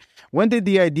your thing. When did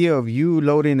the idea of you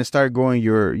loading and start growing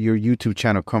your YouTube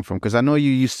channel come from? Because I know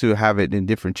you used to have it in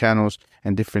different channels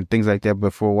and different things like that,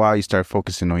 but for a while you started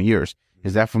focusing on yours.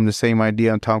 Is that from the same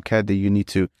idea on Tomcat that you need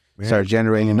to start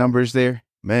generating numbers there?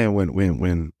 Man,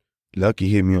 when Lucky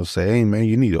hit me and say, hey man,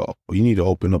 you need to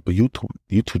open up a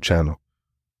YouTube channel.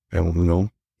 And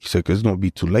he said, cause it's gonna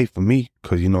be too late for me,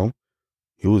 cause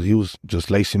he was just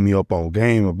lacing me up on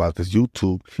game about this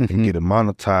YouTube and get it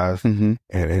monetized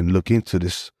and look into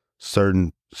this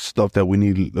certain stuff that we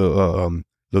need to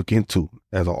look into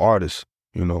as an artist.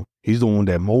 He's the one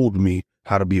that molded me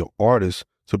how to be an artist,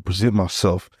 to present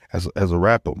myself as a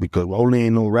rapper, because Rollie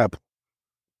ain't no rapper,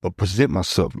 but present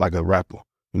myself like a rapper.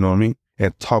 You know what I mean?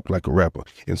 And talk like a rapper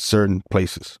in certain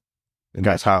places. And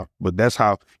that's how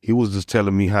he was just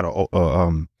telling me how to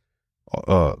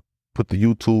put the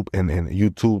YouTube and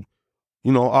YouTube,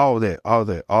 you know, all that.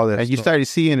 And you started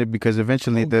seeing it because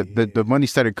eventually the money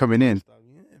started coming in.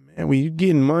 Man, when you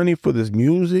getting money for this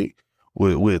music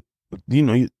with you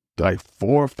know, like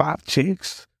 4 or 5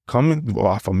 chicks coming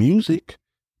off of music,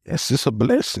 it's just a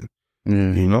blessing.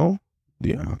 You know?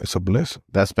 Yeah, it's a blessing.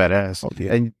 That's badass. Oh,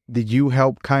 yeah. And did you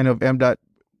help kind of M-Dot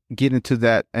get into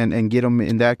that and get him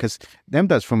in that? Because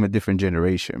M-Dot's from a different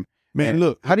generation. Man, and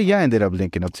look. How did y'all ended up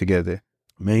linking up together?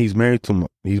 Man, he's married to my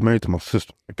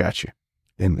sister. I got you.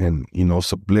 And you know,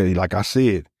 it's a blessing. Like I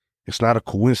said, it's not a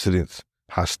coincidence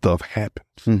how stuff happens.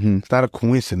 It's not a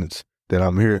coincidence that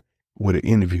I'm here with an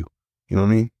interview. You know what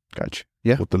I mean? Gotcha.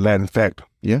 Yeah. With the Latin Factor.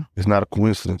 Yeah. It's not a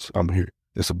coincidence I'm here.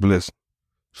 It's a blessing.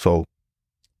 So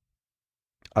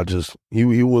I just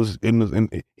he was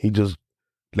he just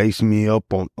laced me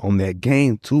up on that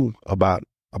game too about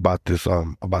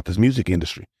this music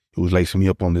industry. He was lacing me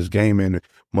up on this game, and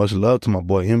much love to my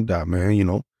boy M-Dot, man. You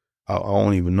know, I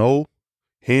don't even know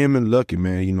him and Lucky,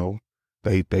 man. You know,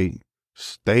 they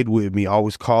stayed with me,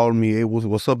 always called me. Hey,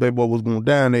 what's up, baby boy? What's going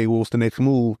down? Hey, what's the next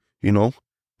move? You know,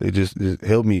 they just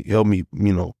helped me, you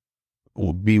know,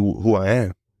 be who I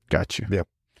am. Gotcha. Yeah.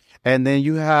 And then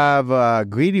you have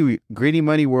Greedy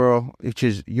Money World, which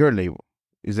is your label.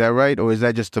 Is that right? Or is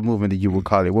that just a movement that you would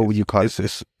call it? What would you call it?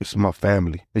 It's my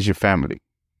family. It's your family.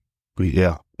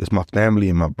 Yeah. It's my family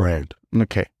and my brand.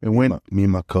 Okay. And when me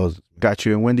and my cousins. Got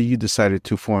you. And when did you decide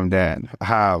to form that?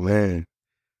 Man.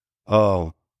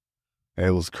 Oh,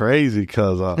 it was crazy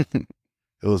because I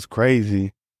was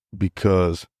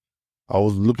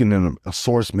looking in a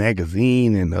Source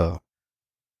magazine, and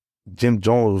Jim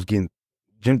Jones was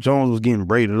getting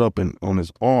braided up on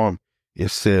his arm. It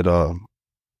said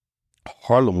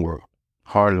Harlem World.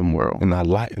 Harlem World. And I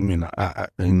like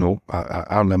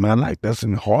that's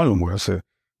in Harlem World. I said,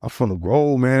 I'm from the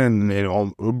Grove, man,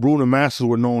 and Bruno Masters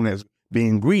were known as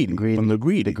being greedy. From the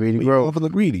greedy. The Greedy Grove. From the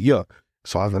greedy, yeah.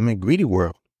 So I was like, man, Greedy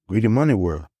World. Greedy Money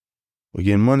World. We're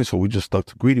getting money, so we just stuck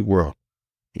to Greedy World,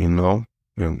 you know?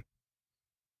 And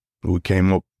we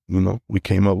came up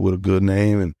with a good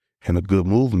name and a good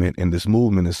movement, and this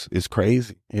movement is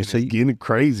crazy. Yeah, so it's getting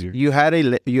crazier. You had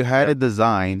a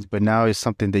design, but now it's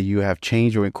something that you have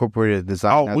changed or incorporated a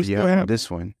design. Oh, we still have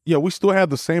this one. Yeah, we still have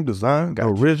the same design,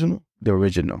 Gotcha. the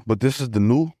original. But this is the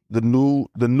new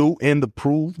and the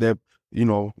proof that, you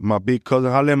know, my big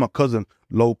cousin, I let my cousin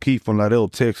low key from Laredo,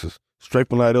 Texas. Straight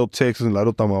from Laredo, Texas, and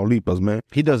Laredo, Tamaulipas, man.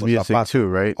 He does music too,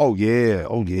 right? Oh yeah.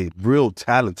 Real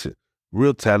talented,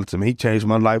 man. He changed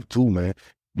my life too, man.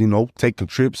 You know, taking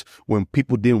trips when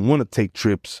people didn't want to take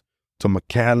trips to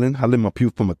McAllen. I let my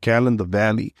people from McAllen, the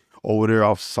Valley, over there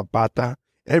off Zapata,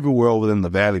 everywhere over in the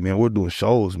Valley, man. We're doing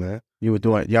shows, man. Y'all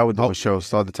were doing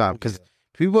shows all the time. Because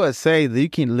people would say that you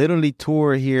can literally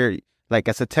tour here, like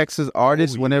as a Texas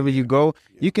artist, whenever you go,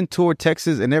 you can tour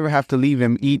Texas and never have to leave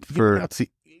and eat for...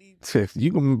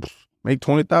 You can make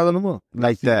 $20,000 a month.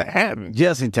 Like that. Happen.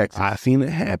 Just in Texas. I seen it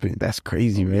happen. That's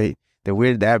crazy, right? That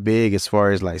we're that big as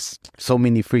far as like so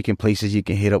many freaking places you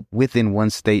can hit up within one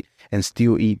state and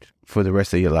still eat for the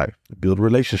rest of your life. Build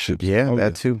relationships. Yeah,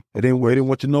 that too. It ain't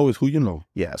what you know, is who you know.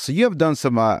 Yeah. So you have done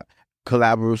some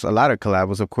collabos, a lot of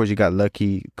collabos. Of course, you got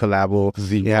Lucky collabo.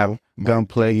 Zero. You have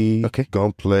Gunplay. Okay.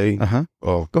 Gunplay. Go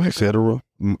ahead. Etc.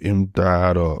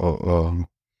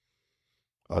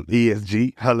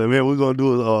 ESG. Hello, man. We're gonna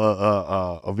do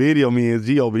a video. Me and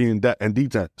ESG over here in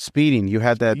D-Town. Speeding. You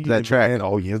had that track. Man.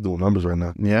 Oh yeah, it's doing numbers right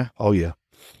now. Yeah. Oh yeah.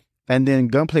 And then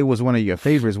Gunplay was one of your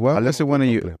favorites. What was one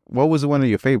of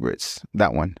your favorites?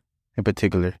 That one in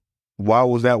particular. Why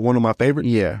was that one of my favorites?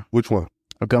 Yeah. Which one?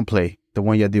 Gunplay. The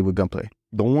one you did with Gunplay.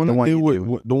 The one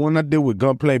I did with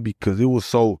Gunplay, because it was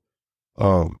so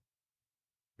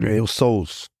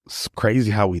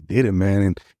crazy how we did it, man.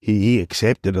 And he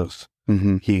accepted us.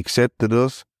 Mm-hmm. He accepted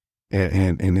us,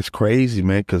 and it's crazy,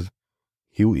 man, because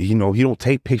he don't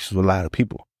take pictures with a lot of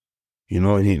people, you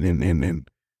know, and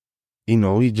you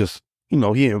know, he just, you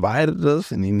know, he invited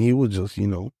us, and then he was just, you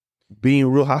know, being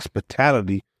real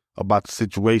hospitality about the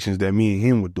situations that me and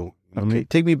him were doing. Okay,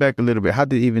 take me back a little bit. How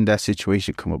did even that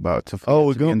situation come about? To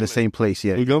be in the same place?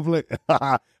 Yeah, we Gunplay.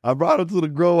 I brought him to the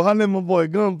Grove. I let my boy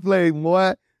Gunplay,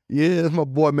 boy. Yeah, that's my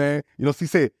boy, man. You know, he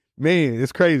said, man,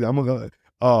 it's crazy.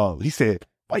 He said,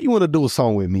 why you want to do a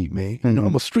song with me, man? You know,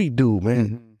 I'm a street dude, man.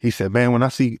 Mm-hmm. He said, man, when I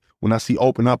see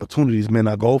open opportunities, man,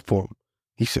 I go for them.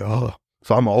 He said, so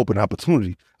I'm an open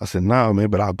opportunity. I said, nah, man,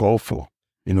 but I'll go for them.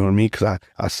 You know what I mean? Because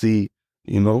I see,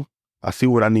 you know, I see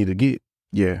what I need to get.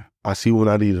 Yeah. I see what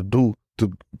I need to do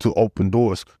to open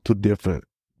doors to different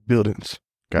buildings.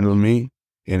 You know what I mean?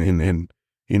 And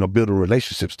you know, building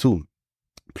relationships too.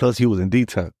 Plus, he was in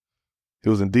D-Town. It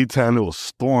was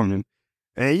storming.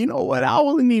 And you know what? I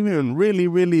wasn't even really,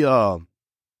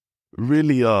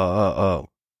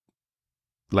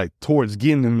 like towards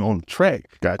getting him on the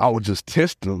track. Gotcha. I was just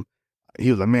testing him.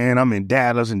 He was like, man, I'm in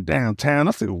Dallas and downtown.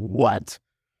 I said, what?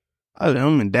 I said,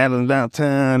 I'm in Dallas and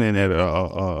downtown and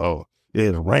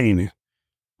it's raining.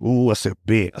 Ooh, I said,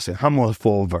 bet. I said, how much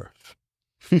for a verse?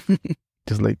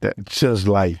 Just like that. Just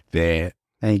like that.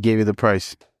 And he gave you the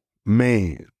price.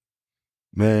 Man,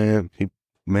 he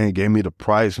gave me the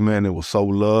price, man. It was so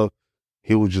love.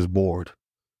 He was just bored.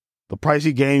 The price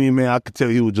he gave me, man, I could tell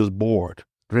he was just bored.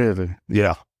 Really?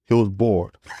 Yeah, he was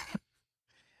bored.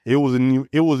 It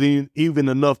wasn't even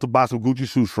enough to buy some Gucci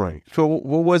shoestrings. So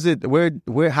what was it?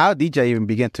 How did you even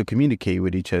begin to communicate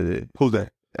with each other? Who's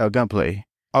that? Gunplay.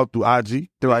 Oh, through IG.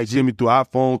 He sent me through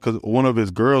iPhone because one of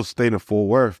his girls stayed in Fort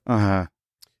Worth. Uh-huh.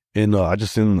 And I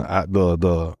just sent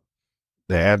the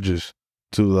address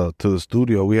to the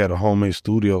studio. We had a homemade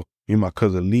studio. Me and my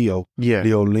cousin Leo. Yeah.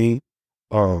 Leo Lean.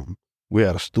 We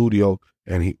had a studio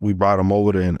and we brought him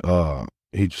over there and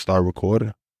he just started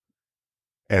recording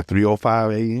at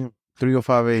 3:05 a.m.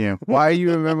 3:05 a.m. Why do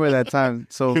you remember that time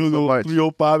so It was much?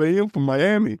 3:05 a.m. from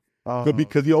Miami.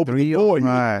 Because he opened the door.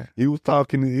 Right. He was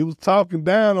talking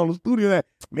down on the studio that,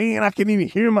 man, I can't even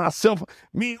hear myself.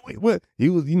 Man, wait, what? He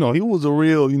was a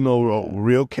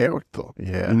real character.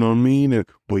 Yeah. You know what I mean?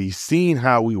 But he seen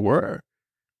how we were.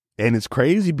 And it's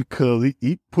crazy because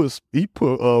he put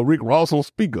Rick Ross on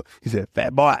speaker. He said,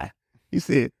 fat boy. He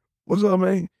said, what's up,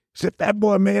 man? He said, fat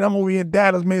boy, man, I'm over here in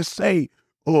Dallas, man. Say,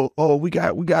 we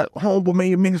got homeboy,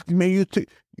 man, you take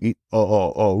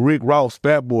Rick Ross,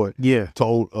 fat boy, Yeah.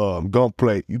 told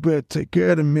Gunplay, you better take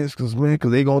care of the Mexicans, man, because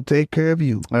they gonna take care of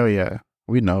you. Oh, yeah.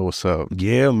 We know what's up.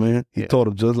 Yeah, man. He told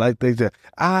him just like they said,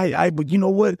 but you know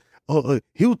what?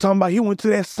 He was talking about he went to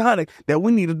that Sonic that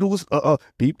we need to do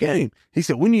peep game. He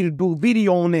said, we need to do a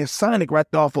video on that Sonic right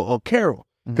there off of Carroll.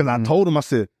 Because I told him, I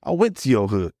said, I went to your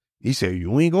hood. He said,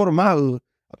 you ain't go to my hood.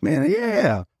 Man,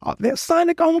 yeah. That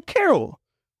Sonic on Carroll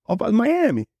up in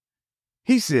Miami.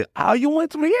 He said, oh, you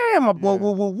went to Miami, my boy.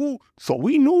 Woo, woo, woo. So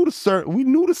we knew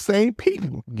the same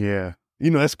people. Yeah. You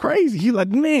know, that's crazy. He's like,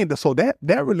 man, so that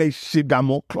relationship got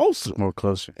more closer.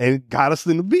 And it got us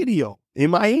in the video in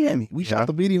Miami. We shot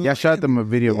the video. Yeah, I shot them a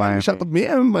video Miami. We shot the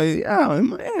video in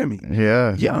Miami.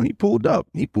 Yeah. Yeah, he pulled up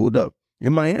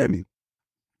in Miami.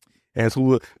 And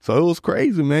so it was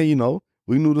crazy, man, you know.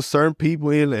 We knew the certain people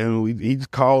and he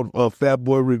just called Fat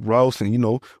Boy Rick Ross and, you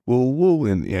know, woo,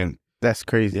 and that's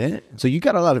crazy. Yeah. So you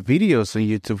got a lot of videos on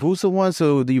YouTube. Who's the one?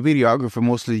 So the videographer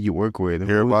mostly you work with?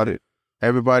 Hear about it?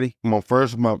 Everybody? My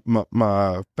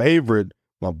favorite,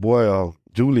 my boy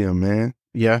Julian, man.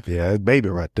 Yeah. Yeah, that's baby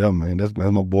right there, man. That's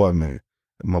my boy, man.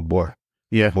 My boy.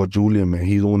 Yeah. Boy Julian, man.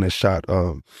 He's the one that shot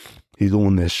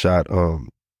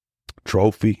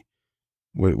Trophy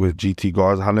with GT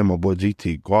Garza. I named my boy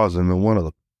GT Garza, man, one of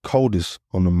the coldest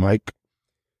on the mic.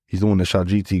 He's the one that shot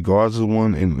GT Garza's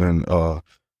one and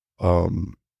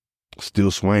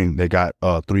Still Swing. They got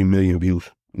 3 million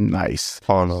views. Nice.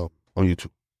 On YouTube.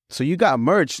 So you got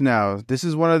merch now. This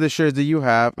is one of the shirts that you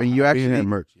have, and you actually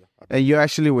merch. And you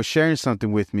actually were sharing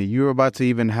something with me. You were about to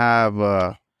even have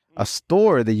a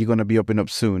store that you're going to be opening up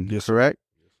soon. Yes, correct?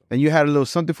 And you had a little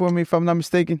something for me, if I'm not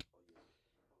mistaken.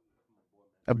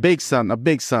 A big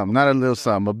something, not a little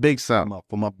something, a big something.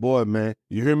 For my boy, man.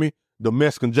 You hear me? The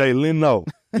Mexican Jay Leno.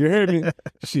 You hear me?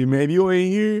 Shit, man, if you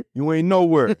ain't here, you ain't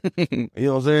nowhere. You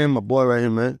know what I'm saying? My boy right here,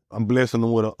 man. I'm blessing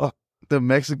him with the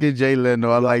Mexican Jay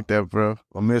Leno. I like that, bro.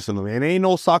 I'm missing him. And ain't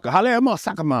no soccer. How am I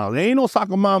soccer mom? There ain't no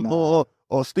soccer mom or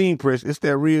steam press. It's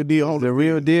that real deal. The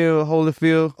real deal,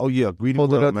 Holyfield. Oh, yeah. Greedy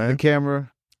Hold it up man. to the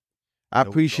camera. I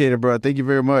appreciate it, bro. Thank you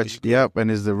very much. Yep,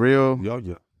 and it's the real.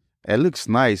 Yeah. It looks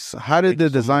nice. How did the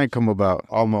design come about?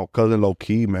 Oh, my cousin Low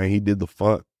Key, man. He did the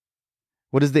font.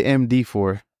 What is the MD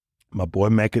for? My boy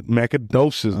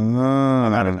Macadocious.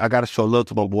 I gotta show love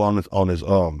to my boy on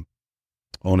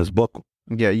his buckle.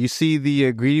 Yeah, you see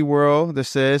the greedy world that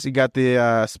says you got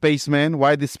the spaceman.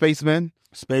 Why the spaceman?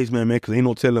 Spaceman, man, because ain't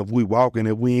no telling if we walking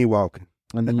if we ain't walking.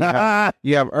 And then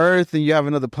you have Earth, and you have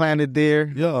another planet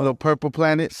there. Yeah, a little purple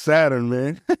planet, Saturn,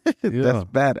 man. That's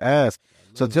badass.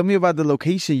 So tell me about the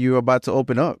location you're about to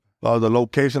open up. The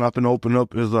location I'm going to open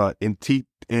up is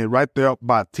and right there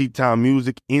by T-Town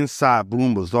Music inside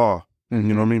Bloom Bazaar. Mm-hmm.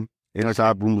 You know what I mean?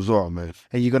 Inside Bloom Bazaar, man.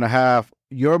 And you're going to have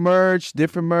your merch,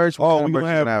 different merch? Oh, we're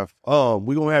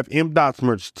we're gonna have M Dots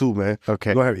merch too, man.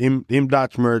 Okay. We're gonna have M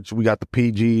Dots merch. We got the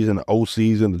PGs and the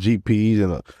OCs and the GPs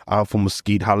and I'm from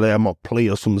Mesquite. Holla, I'm a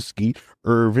player from Mesquite.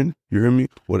 Irvin, you hear me?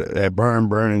 With that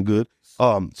burning good.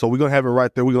 So we're gonna have it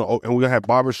right there. We're gonna have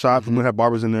barber shops. We're gonna have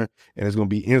barbers in there, and it's gonna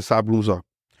be inside Blooms Up.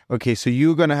 Okay, so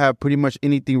you're gonna have pretty much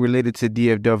anything related to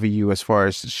DFW as far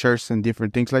as shirts and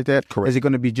different things like that. Correct. Is it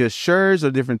gonna be just shirts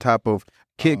or different type of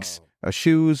kicks,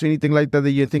 shoes, anything like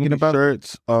that you're thinking about?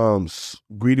 Shirts,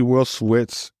 Greedy World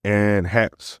sweats, and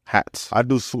hats. Hats.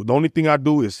 The only thing I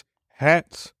do is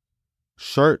hats,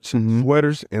 shirts,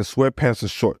 sweaters, and sweatpants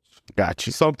and shorts. Got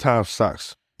you. Sometimes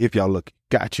socks, if y'all lucky.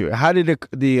 Got you. How did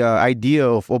the idea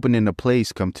of opening a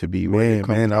place come to be?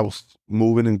 Man, I was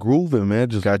moving and grooving, man.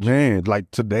 Man, like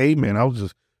today, man, I was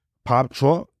just pop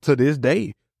trunk to this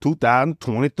day,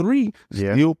 2023.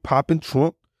 Yeah. Still popping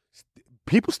trunk.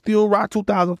 People still rock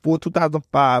 2004,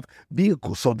 2005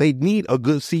 vehicles, so they need a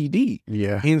good CD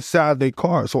inside their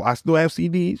car. So I still have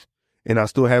CDs, and I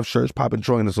still have shirts popping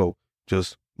trunk, and so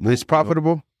just it's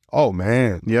profitable. Oh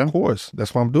man, yeah, of course.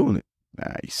 That's why I'm doing it.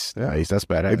 Nice. That's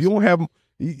badass. If you don't have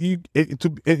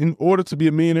in order to be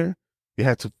a millionaire, you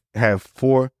have to have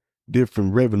 4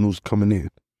 different revenues coming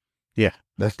in. Yeah,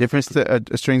 that's different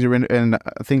strings are in, and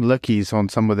I think Lucky's on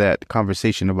some of that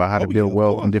conversation about how to build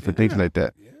wealth and different things like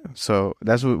that. Yeah. So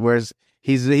that's whereas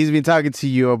he's been talking to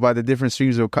you about the different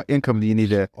streams of income that you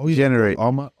need to generate.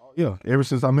 Ever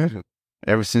since I met him.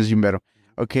 Ever since you met him.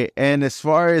 Okay, and as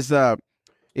far as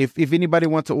if anybody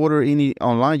wants to order any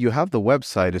online, you have the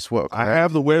website as well. I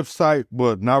have the website,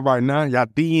 but not right now. Y'all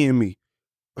DM me,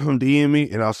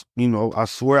 and I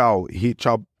swear I'll hit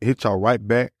y'all right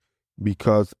back,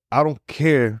 because I don't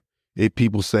care if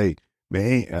people say,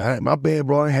 man, my bad,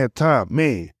 bro, I ain't had time.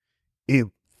 Man, if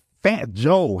Fat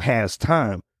Joe has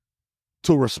time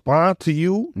to respond to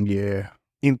you,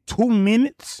 in 2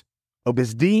 minutes of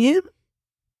his DM,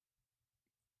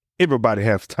 everybody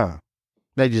has time.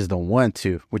 They just don't want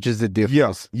to, which is the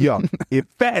difference. Yeah. If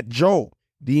Fat Joe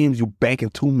DMs you back in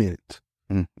 2 minutes.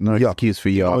 No excuse for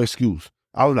y'all. No excuse.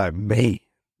 I was like, man,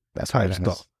 that's how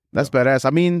stuff. That's badass.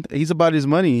 I mean, he's about his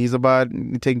money. He's about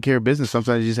taking care of business.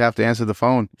 Sometimes you just have to answer the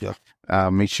phone. Yeah.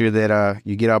 Make sure that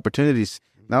you get opportunities.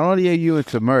 Not only are you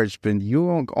into merch, but you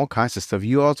own all kinds of stuff.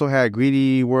 You also had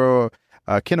Greedy World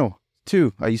Kennel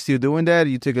too. Are you still doing that? Or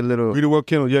you took a little Greedy World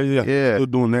Kennel. Yeah. Still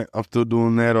doing that. I'm still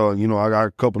doing that. I got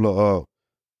a couple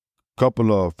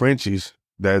of Frenchies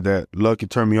that Lucky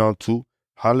turned me on to.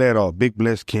 Holla at Big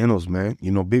Bless Kennels, man.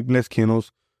 Big Bless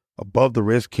Kennels, Above the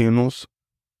Rest Kennels,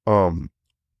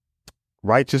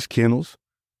 Righteous Kennels.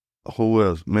 Who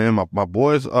else? Man, my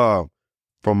boys from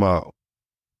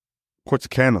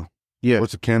Corsicana. Yeah.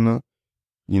 Corsicana.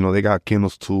 They got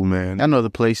kennels too, man. I know the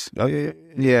place. Oh, yeah.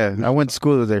 Yeah, I went to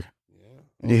school there.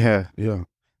 Yeah.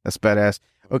 That's badass.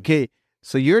 Okay,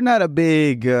 so you're not a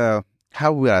big,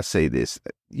 how would I say this?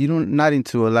 You're not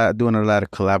into doing a lot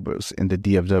of collabs in the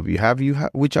DFW.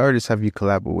 Which artists have you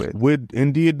collaborated with?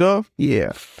 In DFW?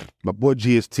 Yeah. My boy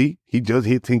GST, he just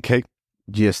hit 10K.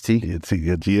 GST? Yeah,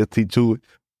 GST too.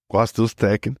 Guap still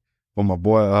stacking. But my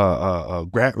boy,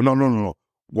 Guap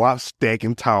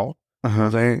stacking tall. You know what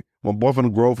I'm saying? My boy from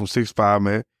the Grove from 6'5",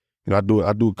 man. I do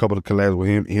a couple of collabs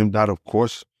with him. Dot, of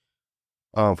course.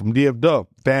 From DFW,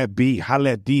 Fat B,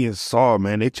 holla at DSR,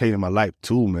 man. They changing my life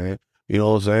too, man. You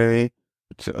know what I'm saying?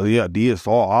 Yeah, DSR,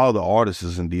 all the artists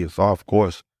is in DSR, of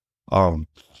course. A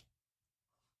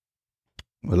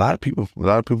lot of people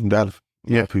from Dallas.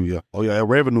 Yeah. Oh yeah,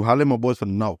 revenue. Holla at my boys from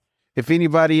the North. If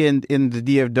anybody in the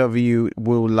DFW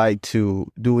would like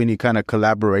to do any kind of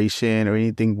collaboration or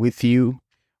anything with you,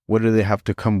 what do they have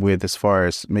to come with as far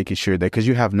as making sure that, because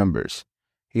you have numbers.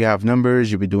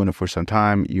 You've been doing it for some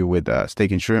time. You're with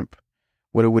Steak and Shrimp.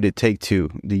 What would it take to?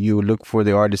 Do you look for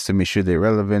the artists to make sure they're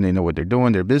relevant, they know what they're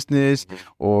doing, their business,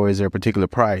 or is there a particular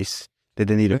price that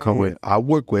they need to come with? I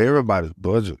work with everybody's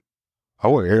budget.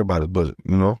 Like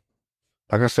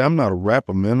I said, I'm not a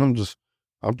rapper, man. I'm just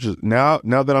now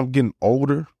that I'm getting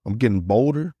older, I'm getting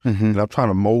bolder, and I'm trying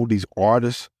to mold these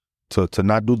artists to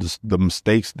not do the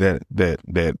mistakes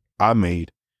that I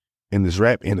made in this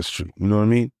rap industry. You know what I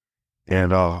mean?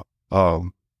 And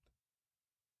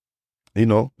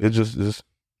it's just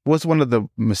what's one of the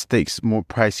more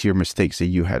pricier mistakes that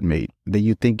you had made that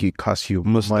you think it cost you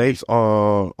mistakes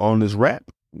money? On this rap?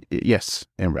 Yes,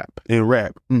 in rap.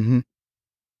 Mm-hmm.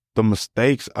 The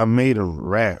mistakes I made in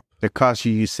rap that cost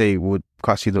you say would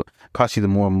cost you the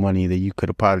more money that you could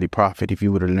have probably profit if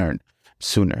you would have learned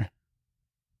sooner.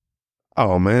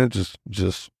 Oh man, just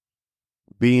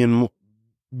being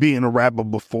a rapper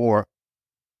before.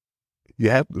 You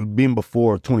have been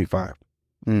before 25.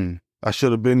 I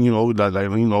should have been,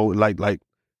 like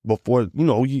before,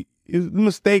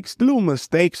 mistakes, little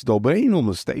mistakes though, but ain't no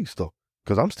mistakes though.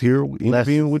 Cause I'm still here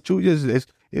interviewing with you.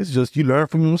 It's just you learn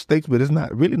from your mistakes, but it's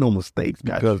not really no mistakes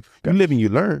because you live and you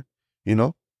learn,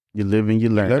 You live and you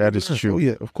learn. That is true. Oh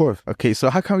yeah, of course. Okay, so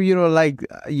how come you don't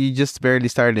you just barely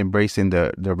started embracing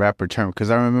the rapper term? Because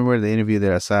I remember the interview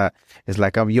that I saw. It's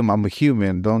like I'm a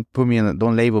human. Don't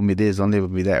label me this. Don't label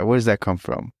me that. Where does that come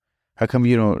from? How come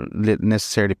you don't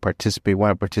necessarily want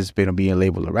to participate in being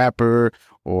labeled a rapper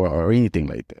or anything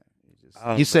like that?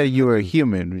 You said you were a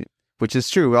human, which is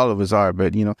true. All of us are,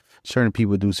 but certain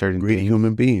people do certain greedy things.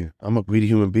 Human being. I'm a greedy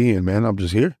human being, man. I'm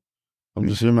just here. I'm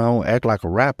just here, man. I don't act like a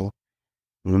rapper.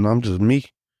 I'm just me.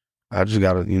 I just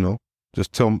gotta,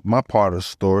 just tell my part of the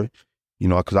story,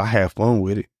 because I have fun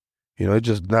with it. It's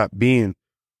just not being,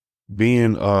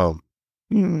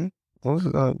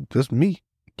 just me.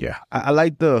 Yeah, I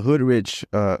like the Hood Rich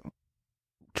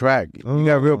track. You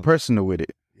got real personal with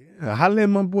it. Yeah, I let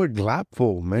my boy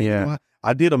Glapful, man. Yeah,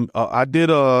 I did English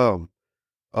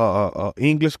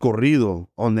corrido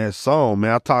on that song,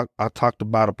 man. I talked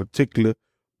about a particular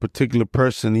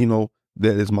person,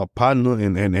 that is my partner,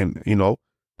 and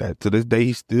that to this day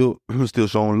he's still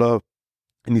showing love.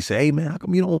 And he said, "Hey man, how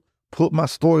come you don't put my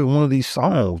story in one of these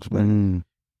songs, man?"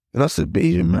 And I said,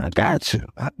 "Baby, man, I got you.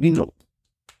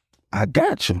 I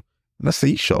got you." And I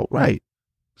said, "You sure right."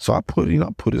 So I put it.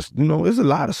 There's a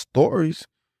lot of stories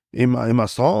in my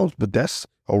songs, but that's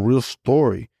a real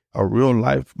story. A real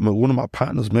life, one of my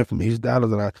partners, man, from East Dallas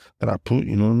that I put,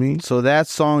 you know what I mean? So that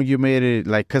song you made it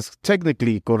because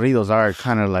technically corridos are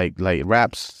kind of like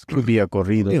raps could be a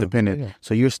corrido, depending. Yeah.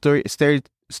 So your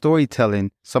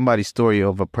storytelling somebody's story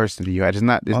of a person that you had. It's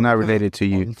not related to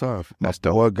you. That's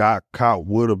the boy got caught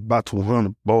with about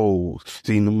 200 bowls.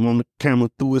 Seen him on the camera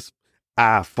through his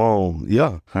iPhone.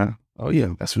 Yeah. Huh? Oh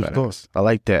yeah, that's what's going. I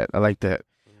like that.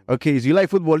 Okay, so you like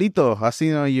futbolito? I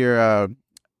seen on your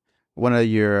one of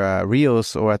your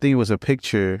reels, or I think it was a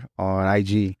picture on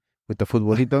IG with the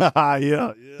futbolito.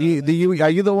 Yeah. Are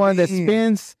you the one that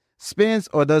spins,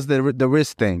 or does the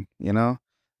wrist thing? Man,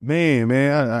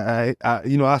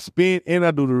 I spin and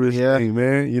I do the wrist thing,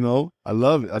 man. I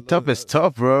love it. Tough is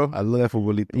tough, bro. I love that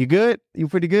futbolito. You good? You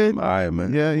pretty good? All right,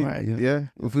 man. Yeah, all right, yeah.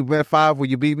 If we bet 5, will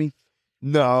you beat me?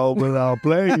 No, but I'll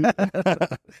play you.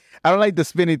 I don't like the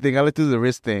spinning thing. I like to do the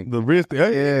wrist thing. The wrist thing?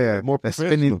 Yeah. More the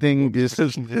spinning thing, just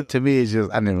to me, it's just,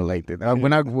 I never liked it.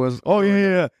 When I was... Oh,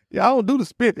 yeah. Yeah, I don't do the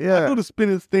spin. Yeah. I do the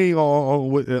spinning thing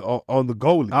on the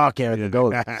goalie. Okay, the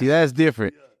goalie. See, that's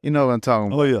different. You know what I'm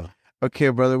talking about. Oh, yeah. Okay,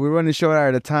 brother, we're running short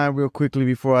out of time real quickly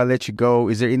before I let you go.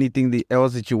 Is there anything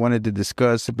else that you wanted to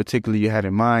discuss, particularly you had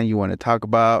in mind, you want to talk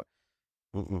about?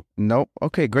 Nope.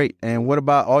 Okay, great. And what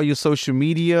about all your social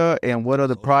media and what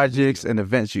other projects and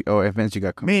events you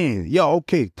got coming? Man,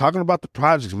 okay. Talking about the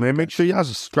projects, man. Make sure y'all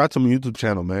subscribe to my YouTube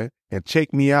channel, man, and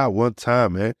check me out one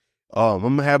time, man. I'm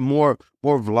gonna have more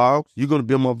vlogs. You're gonna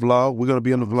be on my vlog. We're gonna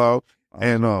be on the vlog,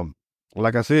 and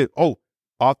like I said,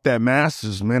 off that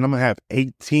Masters, man, I'm gonna have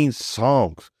 18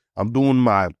 songs. I'm doing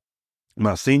my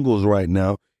singles right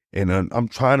now, and I'm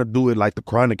trying to do it like the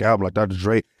Chronic album, like Dr.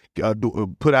 Dre.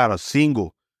 Put out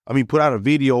a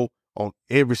video on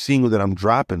every single that I'm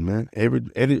dropping, man. Every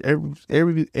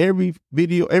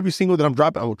video, every single that I'm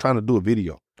dropping, I'm trying to do a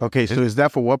video. Okay, so is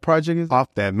that for what project?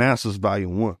 Off that Masters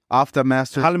Volume 1. Off the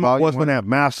Masters Volume 1? What's when that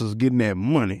Masters getting that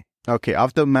money? Okay,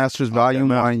 off the Masters Volume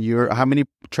 1, how many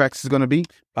tracks is going to be?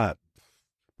 By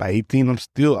 18, I'm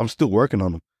still working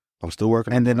on them.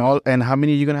 And then and how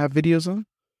many are you going to have videos on?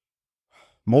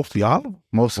 Mostly all of them.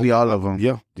 Mostly all of them.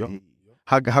 Yeah.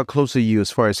 How close are you as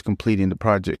far as completing the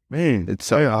project? Man,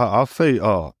 I'll say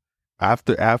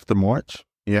after March.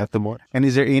 Yeah, after March. And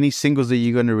is there any singles that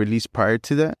you're going to release prior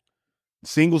to that?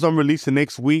 Singles I'm releasing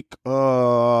next week.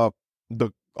 I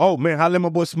let my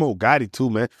boy Smoke Gotti too,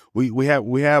 man. We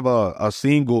have a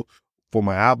single for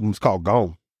my album. It's called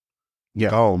Gone. Yeah,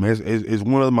 Gone, man. It's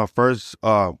one of my first.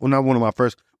 Not one of my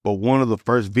first, but one of the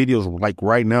first videos. Like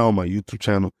right now on my YouTube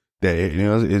channel that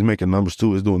is making numbers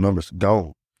too. It's doing numbers.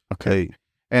 Gone. Okay.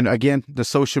 And again, the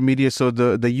social media. So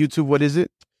the YouTube, what is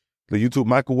it? The YouTube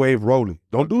Microwave Rollie.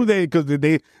 Don't do that because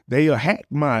they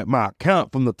hacked my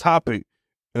account from the topic.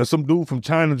 And some dude from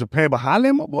China, Japan, but holla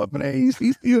at my boy, but he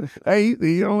still,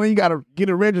 ain't got to get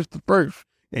it registered first.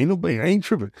 Ain't nobody, I ain't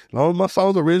tripping. As long as my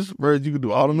songs are registered first, you can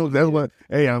do all the notes. That's what,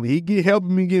 he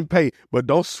helping me getting paid. But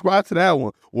don't subscribe to that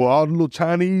one. Well, all the little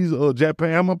Chinese or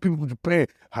Japan, my people from Japan,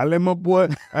 holla at my boy.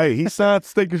 He signed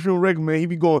Steak and Shrimp Record, man. He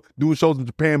be doing shows in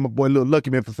Japan, my boy, Little Lucky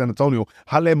Man from San Antonio.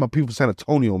 Holla at my people from San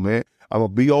Antonio, man. I'm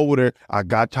going to be over there. I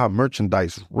got y'all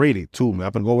merchandise ready, too, man.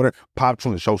 I'm going to go over there, pop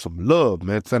trying to show some love,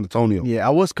 man, San Antonio. Yeah, I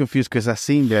was confused because I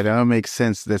seen that. It don't make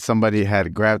sense that somebody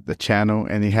had grabbed the channel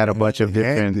and he had a bunch of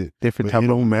different type it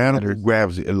don't matter of who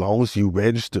grabs it, as long as you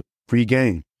register. Free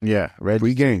game. Yeah,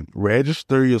 free game.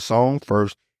 Register your song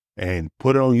first and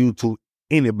put it on YouTube.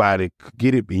 Anybody could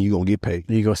get it, and you're going to get paid.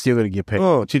 You're still going to get paid.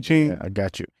 Oh, cha-ching. Yeah, I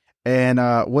got you. And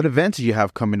what events do you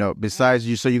have coming up besides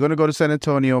you? So you're going to go to San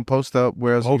Antonio and post up.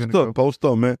 Where else? Post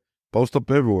up, man. Post up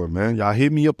everywhere, man. Y'all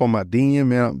hit me up on my DM,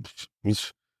 man. You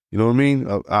know what I mean?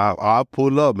 I'll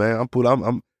pull up, man. I'll pull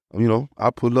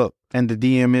up. And the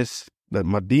DM is?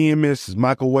 My DM is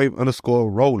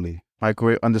microwave_Rollie.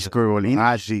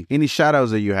 Microwave_Rollie. IG. Any shout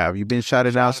outs that you have? You've been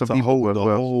shouted out some people.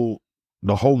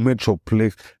 The whole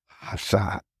Metroplex,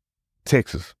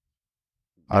 Texas.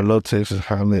 I love Texas.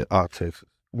 I live Texas.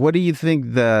 What do you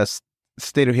think the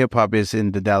state of hip hop is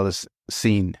in the Dallas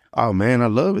scene? Oh man, I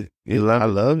love it. I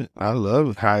love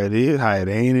it. How it is, how it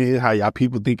ain't it, how y'all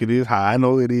people think it is, how I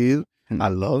know it is. I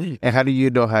love it. And how do you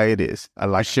know how it is? I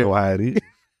like to know how it is.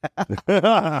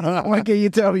 Why can't you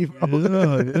tell me, bro?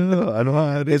 Yeah, I know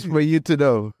how it is. It's for you to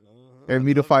know and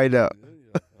me to find out.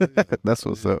 That's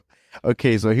what's up.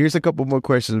 Okay, so here's a couple more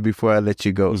questions before I let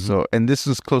you go. So, and this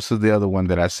is close to the other one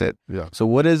that I said. Yeah. So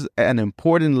what is an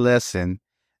important lesson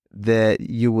that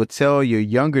you would tell your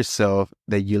younger self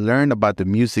that you learned about the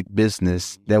music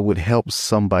business that would help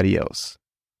somebody else?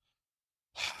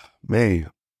 Man,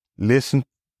 listen.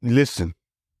 You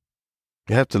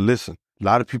have to listen. A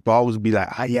lot of people always be like,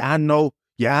 I know.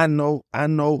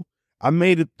 I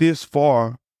made it this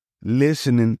far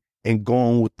listening and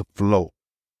going with the flow.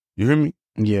 You hear me?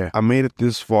 Yeah. I made it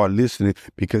this far listening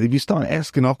because if you start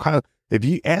asking if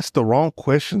you ask the wrong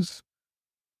questions,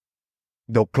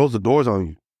 they'll close the doors on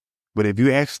you. But if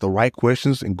you ask the right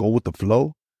questions and go with the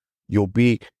flow, you'll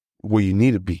be where you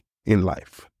need to be in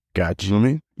life. Gotcha. You know what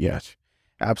I mean? Yes.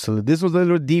 Absolutely. This was a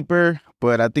little deeper,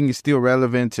 but I think it's still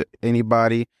relevant to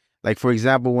anybody. Like, for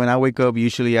example, when I wake up,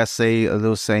 usually I say a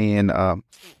little saying,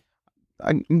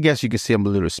 I guess you could say I'm a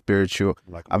little spiritual.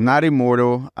 I'm not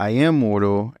immortal. I am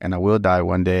mortal, and I will die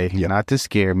one day. Yeah. Not to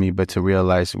scare me, but to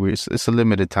realize it's a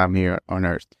limited time here on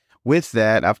earth. With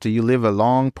that, after you live a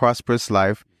long, prosperous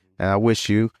life, and I wish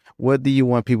you, what do you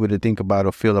want people to think about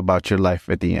or feel about your life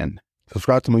at the end?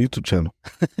 Subscribe to my YouTube channel.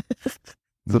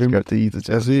 Subscribe to YouTube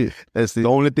channel. That's it. That's it. The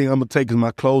only thing I'm going to take is my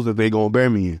clothes that they going to bury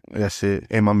me in. That's it.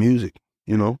 And my music,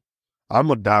 you know. I'm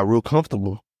going to die real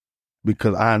comfortable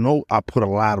because I know I put a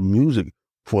lot of music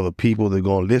for the people that are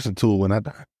going to listen to it when I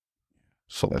die.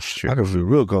 So that's true. I can feel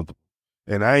real comfortable.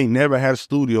 And I ain't never had a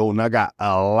studio, and I got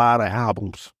a lot of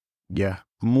albums. Yeah.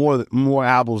 More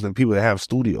albums than people that have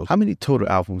studios. How many total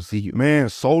albums do you? Man,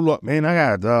 solo. Man,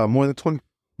 I got more than 20.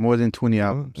 More than 20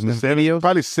 albums. And videos?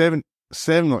 Probably seven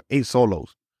or 8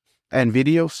 solos. And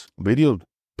videos? Videos,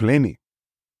 plenty.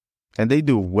 And they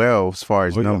do well as far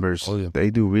as numbers. Oh, yeah.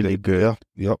 They do really good.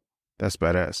 Yeah. Yep. That's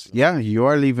badass. Yeah, you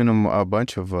are leaving them a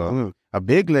bunch of a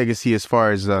big legacy as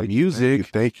far as music.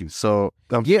 Thank you. So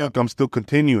I'm still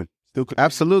continuing.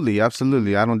 Absolutely. I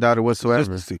don't doubt it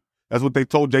whatsoever. That's what they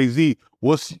told Jay-Z.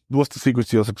 What's the secret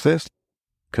to your success?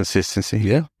 Consistency.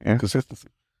 Yeah. Consistency.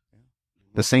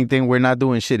 The same thing. We're not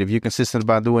doing shit. If you're consistent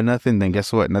about doing nothing, then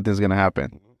guess what? Nothing's gonna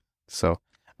happen. So,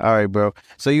 all right, bro.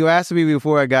 So you asked me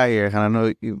before I got here, and I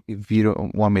know if you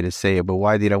don't want me to say it, but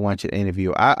why did I want you to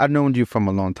interview? I've known you from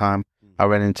a long time. I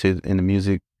ran into in the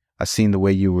music. I seen the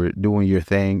way you were doing your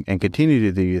thing and continue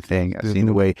to do your thing. I seen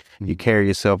the way you carry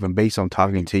yourself, and based on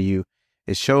talking to you,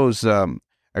 it shows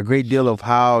a great deal of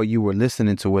how you were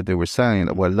listening to what they were saying,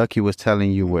 what Lucky was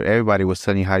telling you, what everybody was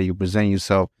telling you, how you present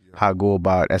yourself, how to go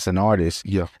about as an artist.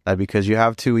 Yeah. Like, because you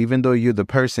have to, even though you're the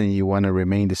person, you want to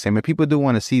remain the same. And people do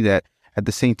want to see that. At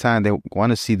the same time, they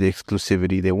want to see the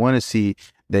exclusivity. They want to see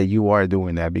that you are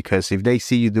doing that, because if they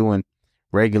see you doing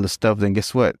regular stuff, then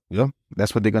guess what? Yeah.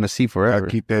 That's what they're going to see forever. I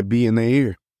keep that beat in their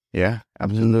ear. Yeah,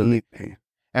 absolutely.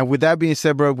 And with that being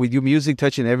said, bro, with your music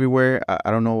touching everywhere,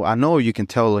 I don't know. I know you can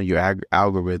tell on your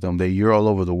algorithm that you're all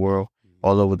over the world,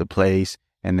 all over the place.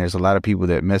 And there's a lot of people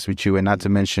that mess with you. And not to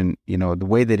mention, you know, the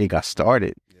way that it got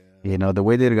started, you know, the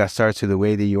way that it got started to the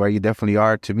way that you are, you definitely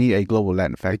are, to me, a global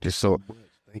Latin factor. So,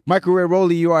 Microwave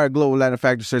Rollie, you are a global Latin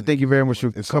factor, sir. Thank you very much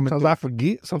for coming. Sometimes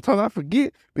I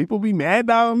forget. People be mad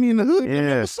at me in the hood.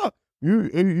 Yeah. What's up?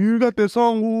 You got that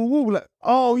song, woo, woo, like,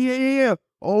 oh, yeah.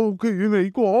 Oh, okay, you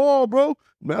go, oh, bro.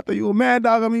 Man, I thought you were mad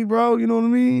dog on me, bro. You know what I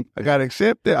mean? I gotta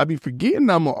accept that. I be forgetting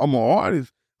I'm an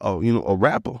artist. Oh, you know, a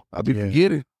rapper. I be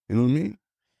forgetting. You know what I mean?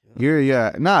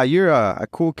 You're a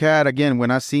cool cat. Again, when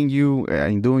I seen you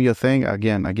and doing your thing,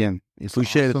 again, it's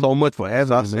appreciate it so much for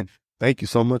having me, man. Thank you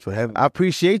so much for having me. I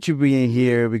appreciate you being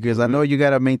here because I know you got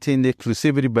to maintain the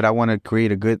exclusivity, but I want to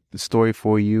create a good story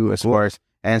for you as far as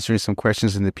answering some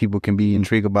questions and that people can be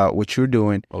intrigued about what you're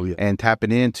doing and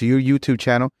tapping into your YouTube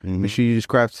channel. Make sure you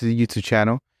subscribe to the YouTube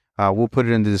channel. We'll put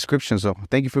it in the description. So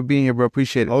thank you for being here, bro.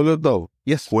 Appreciate it. Hold up, though.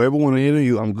 Yes. Whoever want to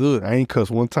interview, I'm good. I ain't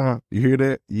cussed one time. You hear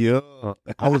that? Yeah.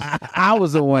 I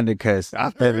was the one that cussed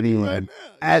at the end.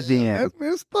 At the end. That's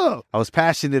messed up. I was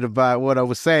passionate about what I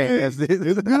was saying. It's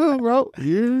good, bro.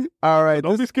 Yeah. All right.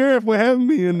 Don't be scared for having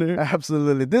me in there.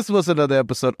 Absolutely. This was another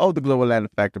episode of the Global Latin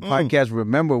Factor podcast.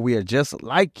 Remember, we are just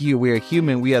like you. We are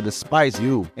human. We are the spice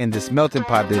in this melting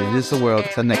pot that it is the world.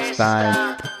 Till next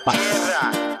time. Bye.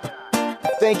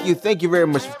 Thank you very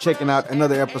much for checking out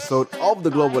another episode of the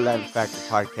Global Latin Factor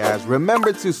podcast.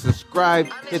 Remember to subscribe,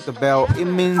 hit the bell. It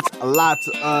means a lot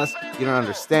to us. You don't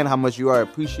understand how much you are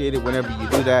appreciated whenever you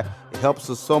do that. It helps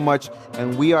us so much.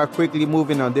 And we are quickly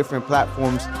moving on different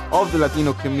platforms of the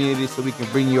Latino community so we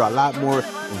can bring you a lot more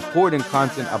important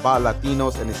content about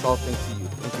Latinos. And it's all thanks to you.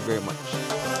 Thank you very much.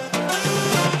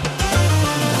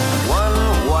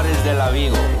 What is de la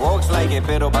Vigo? Walks like a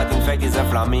pero but in fact is a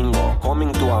flamingo.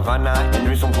 Coming to Havana and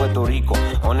reach from Puerto Rico.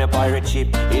 On a pirate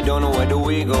ship, you don't know where do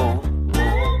we go.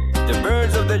 The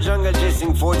birds of the jungle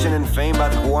chasing fortune and fame,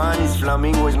 but Juanis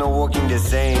flamingo is not walking the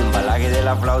same. Balaje de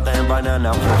la flauta en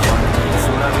banana. Es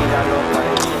una vida loca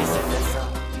de chasing.